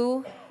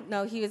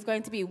he was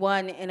going to be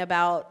 1 in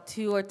about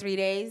 2 or 3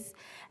 days.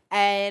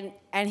 And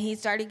he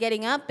started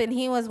getting up, and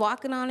he was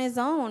walking on his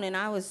own. And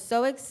I was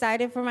so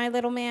excited for my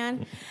little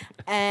man.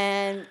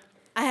 And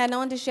I had no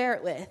one to share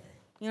it with.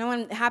 You know,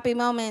 when happy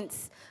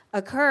moments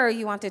occur,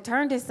 you want to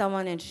turn to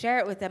someone and share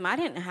it with them. I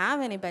didn't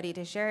have anybody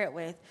to share it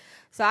with.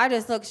 So I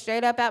just looked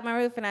straight up at my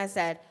roof and I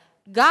said,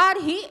 God,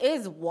 he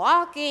is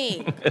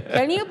walking.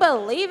 Can you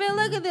believe it?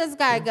 Look at this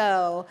guy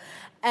go.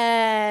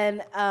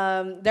 And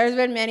there's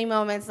been many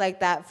moments like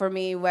that for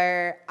me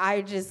where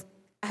I just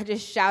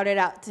shouted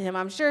out to him.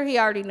 I'm sure he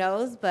already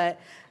knows, but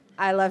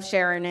I love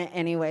sharing it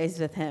anyways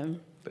with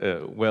him.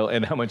 Well,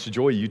 and how much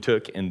joy you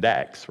took in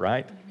Dax,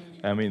 right?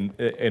 I mean,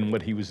 and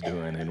what he was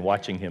doing and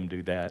watching him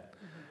do that,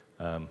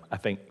 I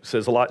think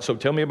says a lot. So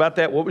tell me about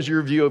that. What was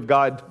your view of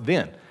God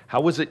then?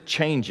 How was it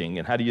changing,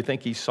 and how do you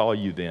think he saw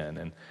you then,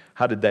 and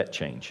how did that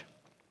change?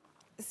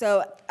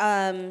 So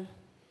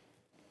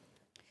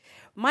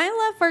my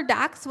love for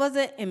Dax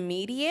wasn't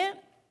immediate.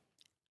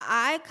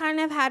 I kind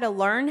of had to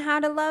learn how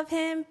to love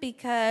him,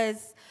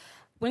 because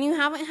when you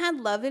haven't had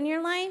love in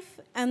your life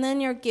and then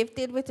you're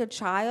gifted with a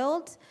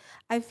child,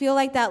 I feel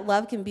like that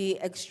love can be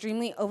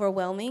extremely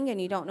overwhelming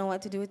and you don't know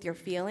what to do with your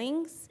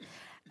feelings.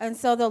 And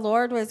so the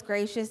Lord was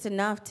gracious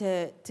enough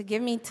to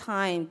give me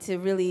time to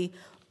really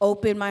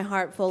open my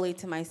heart fully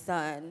to my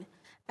son.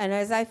 And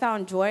as I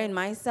found joy in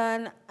my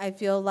son, I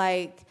feel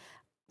like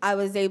I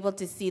was able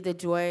to see the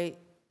joy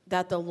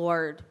that the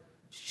Lord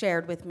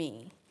shared with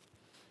me.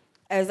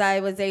 As I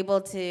was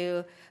able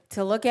to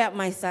look at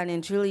my son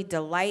and truly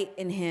delight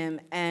in him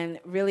and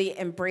really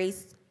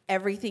embrace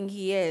everything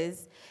he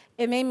is,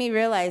 it made me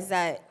realize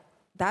that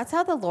that's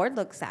how the Lord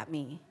looks at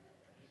me.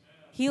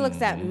 He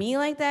looks at me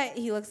like that.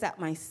 He looks at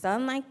my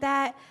son like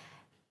that.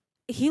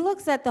 He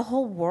looks at the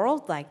whole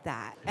world like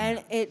that.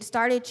 And it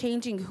started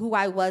changing who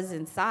I was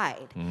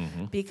inside.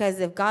 Mm-hmm.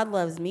 Because if God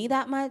loves me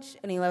that much,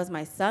 and he loves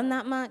my son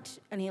that much,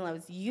 and he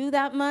loves you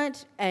that much,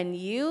 and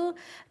you,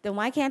 then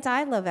why can't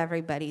I love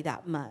everybody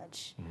that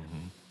much?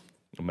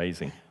 Mm-hmm.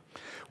 Amazing.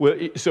 Well,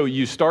 so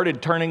you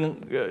started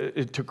turning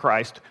to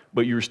Christ,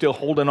 but you were still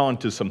holding on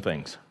to some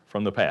things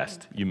from the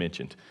past, you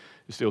mentioned.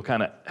 You're still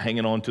kind of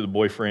hanging on to the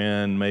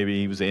boyfriend.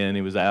 Maybe he was in,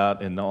 he was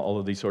out, and all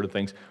of these sort of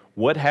things.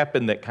 What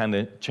happened that kind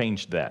of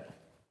changed that?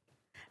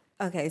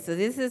 Okay, so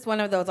this is one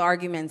of those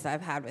arguments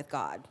I've had with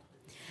God.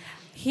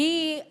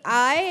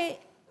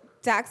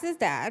 Dax's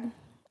dad,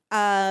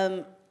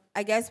 I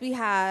guess we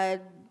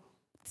had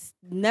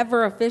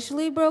never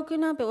officially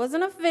broken up. It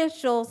wasn't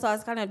official, so I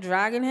was kind of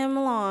dragging him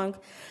along,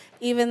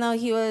 even though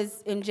he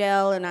was in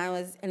jail and I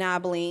was in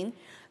Abilene.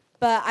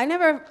 But I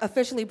never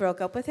officially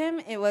broke up with him.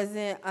 It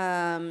wasn't,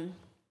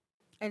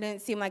 it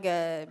didn't seem like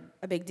a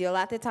big deal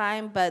at the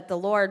time, but the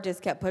Lord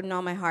just kept putting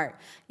on my heart,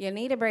 you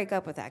need to break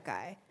up with that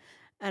guy.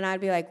 And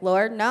I'd be like,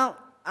 Lord, no,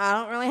 I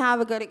don't really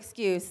have a good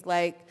excuse.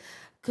 Like,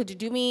 could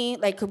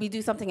we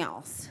do something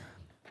else?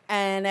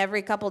 And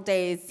every couple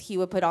days, he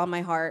would put on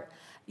my heart,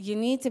 you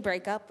need to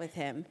break up with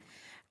him.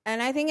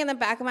 And I think in the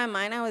back of my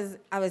mind,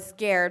 I was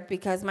scared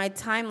because my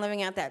time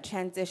living at that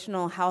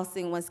transitional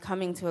housing was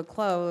coming to a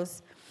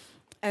close.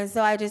 And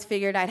so I just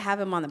figured I'd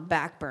have him on the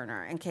back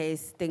burner in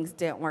case things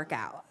didn't work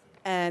out.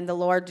 And the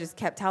Lord just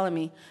kept telling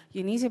me,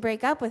 you need to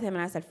break up with him.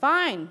 And I said,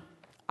 fine,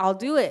 I'll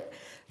do it.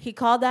 He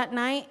called that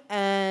night,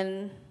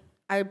 and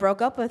I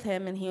broke up with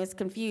him, and he was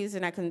confused,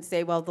 and I couldn't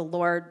say, well, the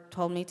Lord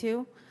told me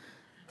to,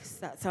 because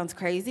that sounds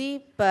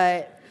crazy.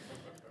 But,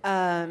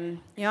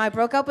 I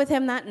broke up with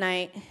him that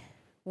night,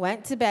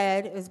 went to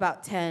bed. It was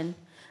about 10.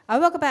 I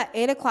woke up at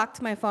 8 o'clock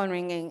to my phone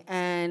ringing,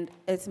 and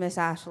it's Miss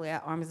Ashley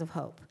at Arms of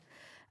Hope.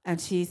 And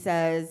she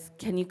says,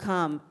 can you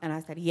come? And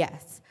I said,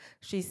 yes.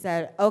 She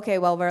said, okay,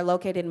 well, we're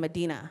located in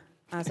Medina.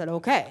 I said,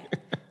 okay.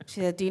 She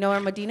said, do you know where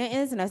Medina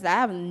is? And I said,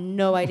 I have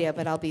no idea,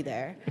 but I'll be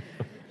there.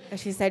 And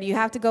she said, you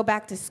have to go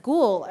back to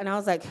school. And I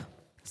was like,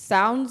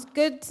 sounds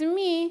good to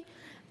me.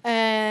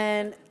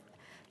 And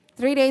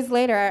 3 days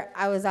later,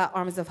 I was at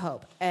Arms of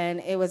Hope. And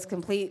it was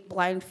complete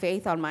blind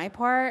faith on my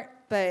part,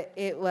 but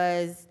it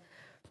was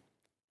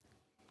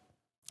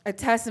a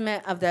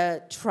testament of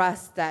the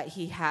trust that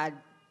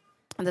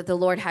that the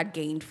Lord had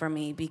gained from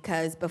me,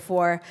 because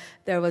before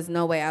there was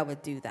no way I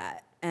would do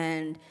that.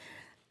 And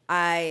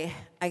I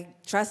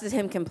trusted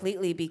him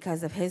completely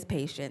because of his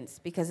patience,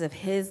 because of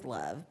his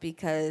love,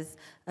 because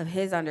of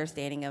his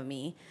understanding of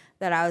me,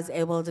 that I was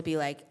able to be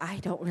like, I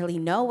don't really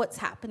know what's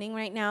happening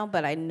right now,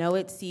 but I know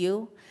it's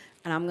you,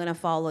 and I'm going to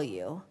follow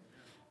you.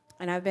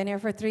 And I've been here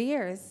for 3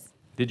 years.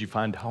 Did you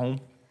find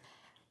home?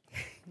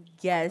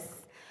 Yes.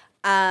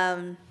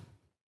 Home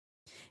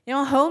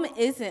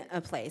isn't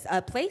a place.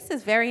 A place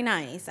is very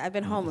nice. I've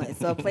been homeless,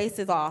 so a place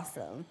is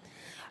awesome.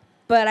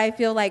 But I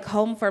feel like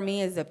home for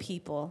me is a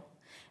people.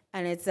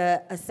 and it's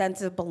a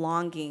sense of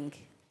belonging.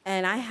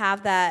 And I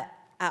have that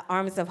at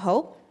Arms of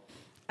Hope.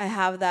 I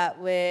have that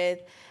with,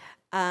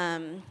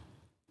 I'm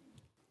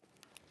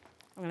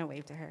going to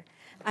wave to her.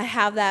 I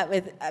have that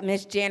with,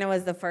 Miss Jana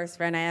was the first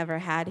friend I ever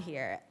had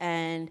here,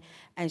 and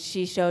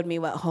she showed me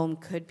what home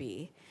could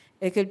be.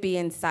 It could be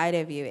inside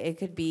of you. It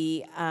could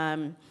be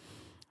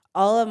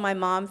all of my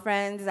mom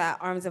friends at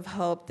Arms of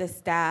Hope, the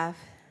staff,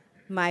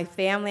 my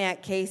family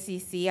at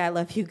KCC. I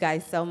love you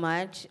guys so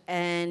much.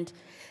 And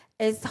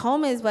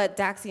home is what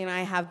Daxie and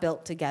I have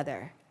built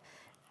together.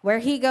 Where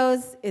he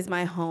goes is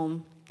my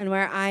home, and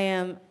where I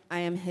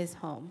am his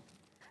home.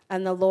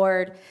 And the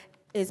Lord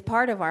is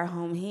part of our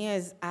home. He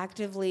is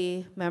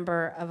actively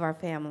member of our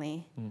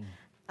family.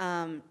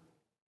 And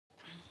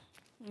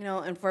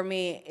for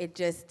me,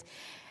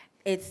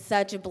 it's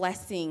such a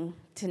blessing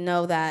to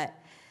know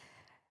that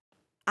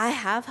I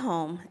have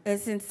home.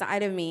 It's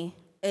inside of me.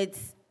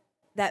 It's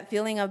that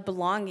feeling of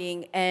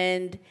belonging.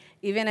 And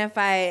even if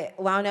I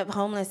wound up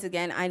homeless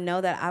again, I know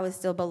that I would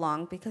still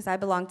belong because I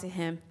belong to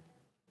him.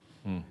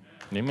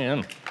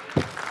 Amen.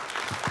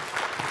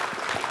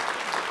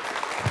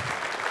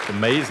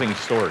 Amazing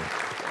story.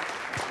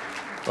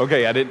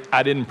 Okay,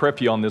 I didn't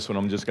prep you on this one.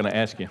 I'm just going to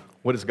ask you,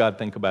 what does God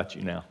think about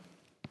you now?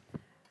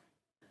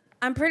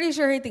 I'm pretty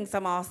sure he thinks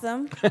I'm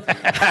awesome.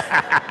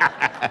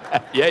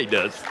 Yeah, he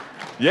does.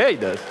 Yeah, he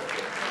does.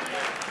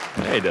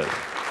 Yeah, he does.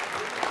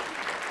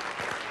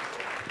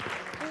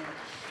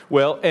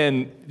 Well,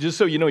 and just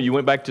so you know, you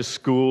went back to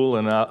school,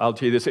 and I'll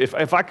tell you this.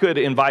 If I could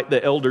invite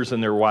the elders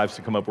and their wives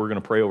to come up, we're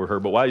going to pray over her.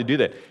 But while you do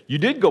that, you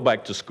did go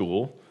back to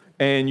school,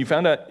 and you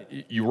found out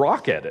you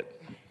rock at it.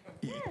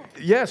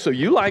 Yeah, so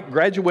you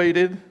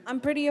graduated. I'm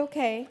pretty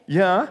okay.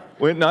 Yeah,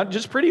 well, not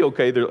just pretty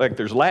okay.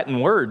 There's Latin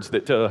words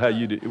that tell how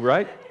you do,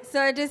 right?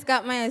 So I just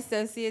got my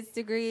associate's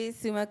degree,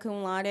 summa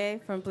cum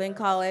laude, from Blinn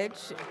College,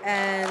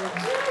 and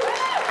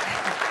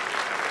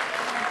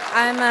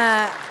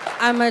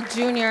I'm a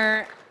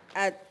junior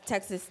at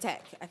Texas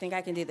Tech. I think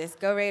I can do this.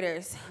 Go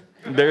Raiders.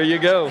 There you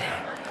go.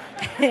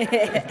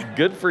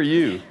 Good for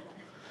you.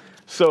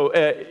 So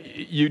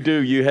you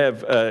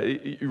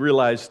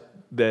realize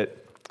that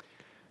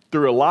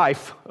through a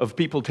life of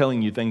people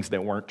telling you things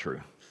that weren't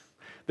true,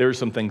 there are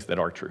some things that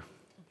are true.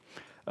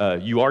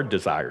 You are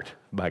desired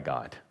by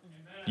God.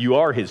 You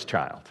are his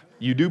child.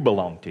 You do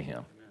belong to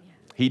him.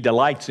 He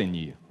delights in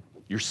you.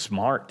 You're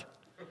smart.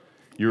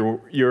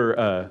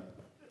 You're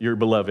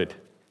beloved,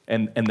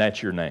 and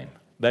that's your name.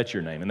 That's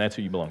your name, and that's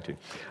who you belong to.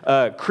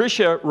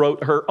 Krisha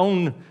wrote her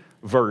own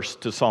verse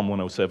to Psalm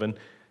 107.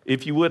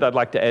 If you would, I'd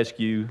like to ask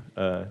you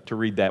to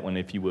read that one,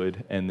 if you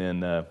would, and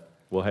then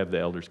we'll have the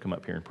elders come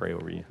up here and pray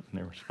over you and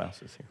their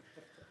spouses here.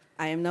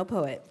 I am no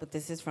poet, but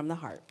this is from the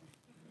heart.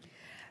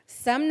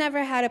 Some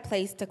never had a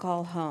place to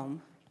call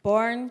home,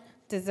 born,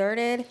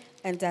 deserted,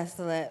 and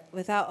desolate,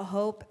 without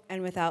hope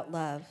and without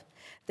love.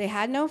 They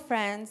had no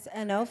friends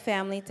and no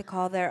family to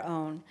call their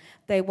own.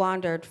 They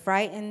wandered,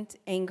 frightened,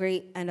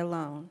 angry, and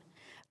alone.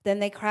 Then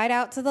they cried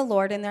out to the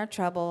Lord in their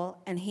trouble,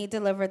 and he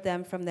delivered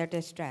them from their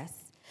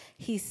distress.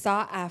 He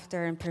sought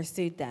after and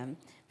pursued them,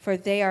 for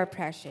they are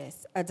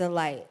precious, a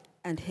delight,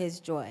 and his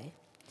joy.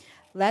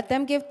 Let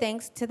them give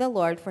thanks to the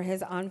Lord for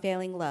his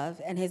unfailing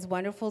love and his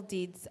wonderful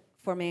deeds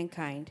for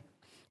mankind.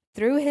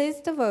 Through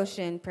his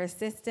devotion,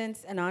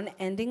 persistence, and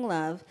unending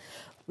love,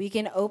 we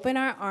can open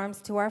our arms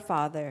to our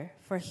Father,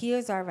 for he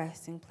is our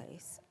resting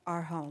place,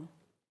 our home.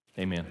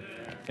 Amen.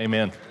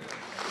 Amen.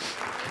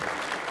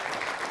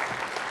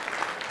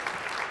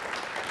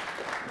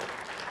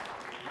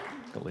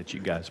 I'll let you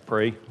guys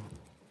pray.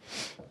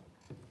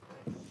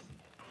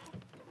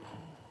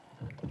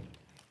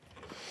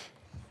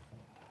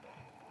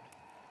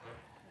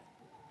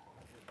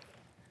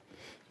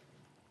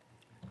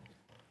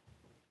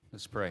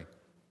 Let's pray.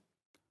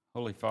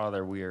 Holy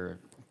Father, we are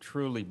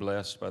truly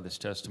blessed by this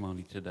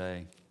testimony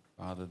today.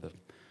 Father,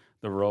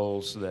 the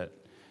roles that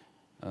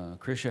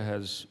Krisha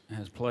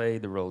has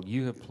played, the role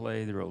you have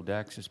played, the role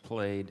Dax has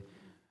played,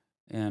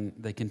 and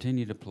they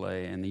continue to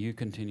play, and you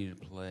continue to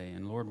play.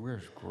 And Lord,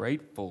 we're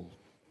grateful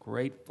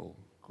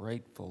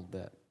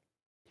that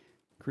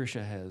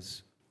Krisha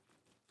has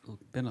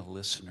been a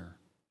listener.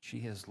 She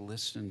has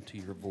listened to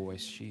your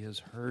voice. She has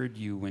heard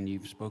you when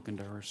you've spoken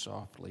to her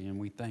softly, and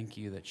we thank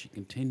you that she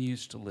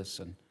continues to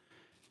listen.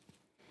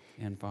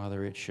 And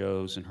Father, it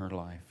shows in her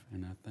life.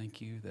 And I thank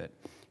you that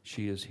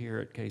she is here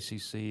at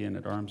KCC and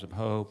at Arms of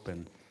Hope,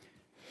 and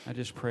I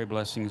just pray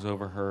blessings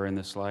over her in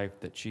this life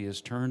that she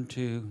has turned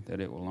to, that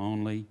it will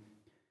only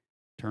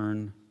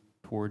turn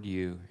toward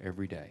you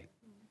every day.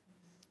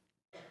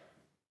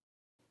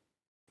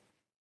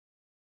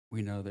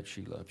 We know that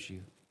she loves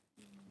you.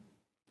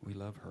 We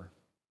love her.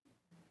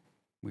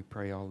 We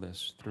pray all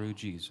this through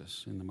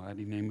Jesus, in the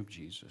mighty name of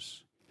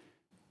Jesus,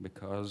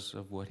 because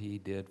of what he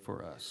did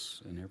for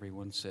us. And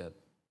everyone said,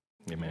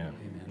 Amen.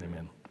 Amen.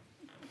 Amen.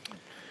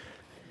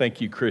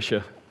 Thank you,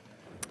 Krisha.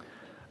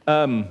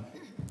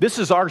 This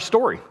is our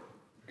story.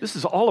 This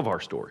is all of our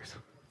stories.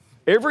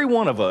 Every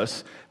one of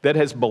us that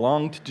has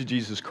belonged to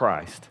Jesus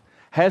Christ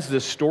has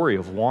this story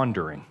of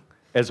wandering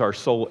as our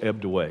soul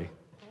ebbed away.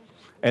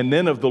 and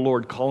then of the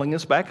Lord calling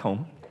us back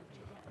home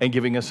and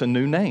giving us a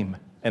new name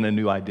and a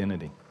new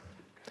identity.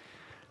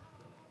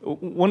 I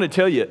want to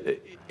tell you,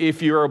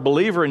 if you're a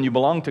believer and you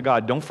belong to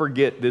God, don't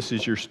forget this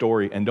is your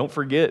story, and don't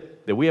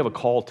forget that we have a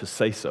call to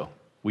say so.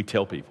 We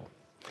tell people.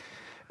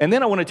 And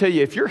then I want to tell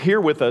you, if you're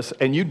here with us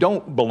and you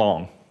don't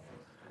belong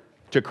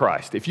to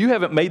Christ, if you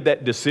haven't made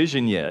that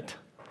decision yet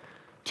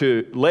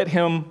to let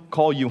Him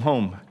call you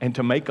home and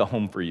to make a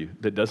home for you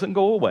that doesn't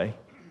go away,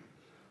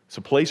 it's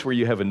a place where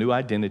you have a new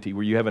identity,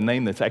 where you have a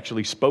name that's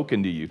actually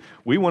spoken to you.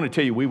 We want to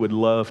tell you, we would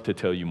love to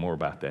tell you more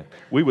about that.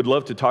 We would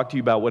love to talk to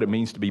you about what it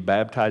means to be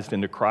baptized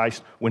into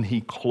Christ, when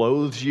He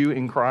clothes you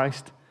in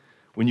Christ,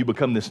 when you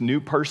become this new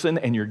person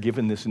and you're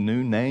given this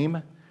new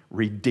name,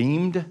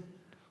 redeemed,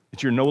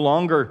 that you're no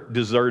longer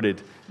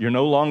deserted, you're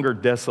no longer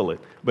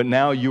desolate, but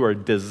now you are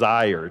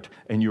desired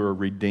and you are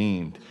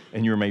redeemed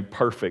and you're made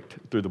perfect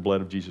through the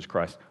blood of Jesus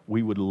Christ.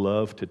 We would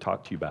love to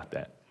talk to you about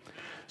that.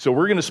 So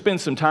we're going to spend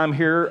some time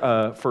here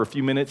for a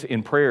few minutes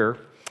in prayer.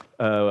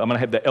 I'm going to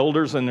have the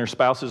elders and their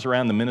spouses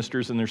around, the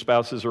ministers and their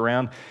spouses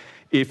around.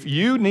 If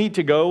you need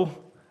to go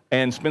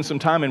and spend some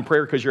time in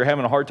prayer because you're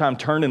having a hard time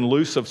turning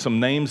loose of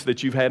some names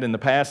that you've had in the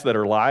past that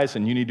are lies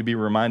and you need to be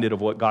reminded of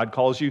what God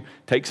calls you,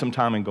 take some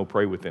time and go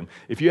pray with them.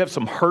 If you have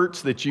some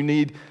hurts that you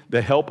need the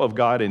help of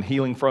God and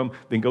healing from,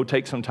 then go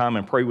take some time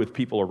and pray with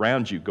people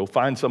around you. Go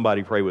find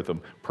somebody, pray with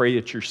them. Pray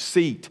at your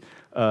seat.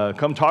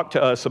 Come talk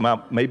to us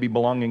about maybe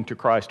belonging to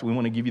Christ. We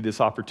want to give you this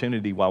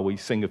opportunity while we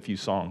sing a few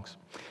songs.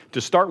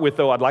 To start with,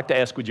 though, I'd like to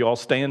ask, would you all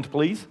stand,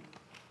 please?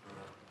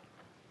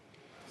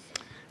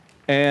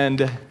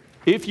 And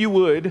if you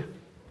would,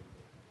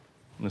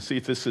 let's see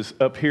if this is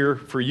up here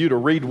for you to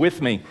read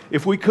with me.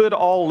 If we could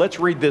all, let's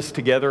read this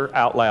together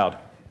out loud.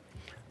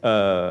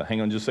 Hang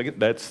on just a second.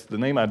 That's the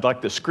name. I'd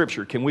like the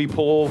scripture. Can we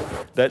pull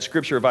that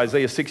scripture of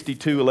Isaiah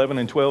 62, 11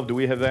 and 12? Do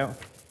we have that?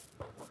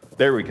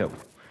 There we go.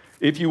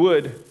 If you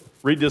would,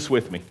 read this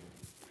with me.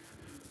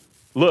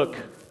 Look,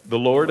 the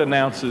Lord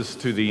announces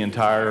to the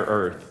entire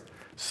earth,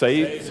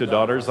 say to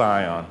daughter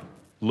Zion,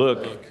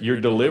 look, your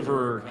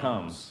deliverer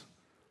comes.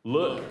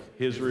 Look,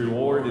 his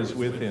reward is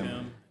with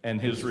him,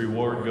 and his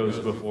reward goes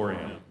before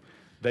him.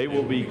 They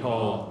will be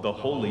called the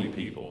holy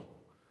people,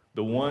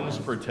 the ones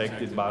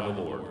protected by the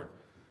Lord.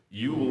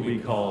 You will be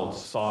called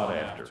sought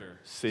after,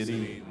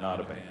 city not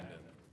abandoned.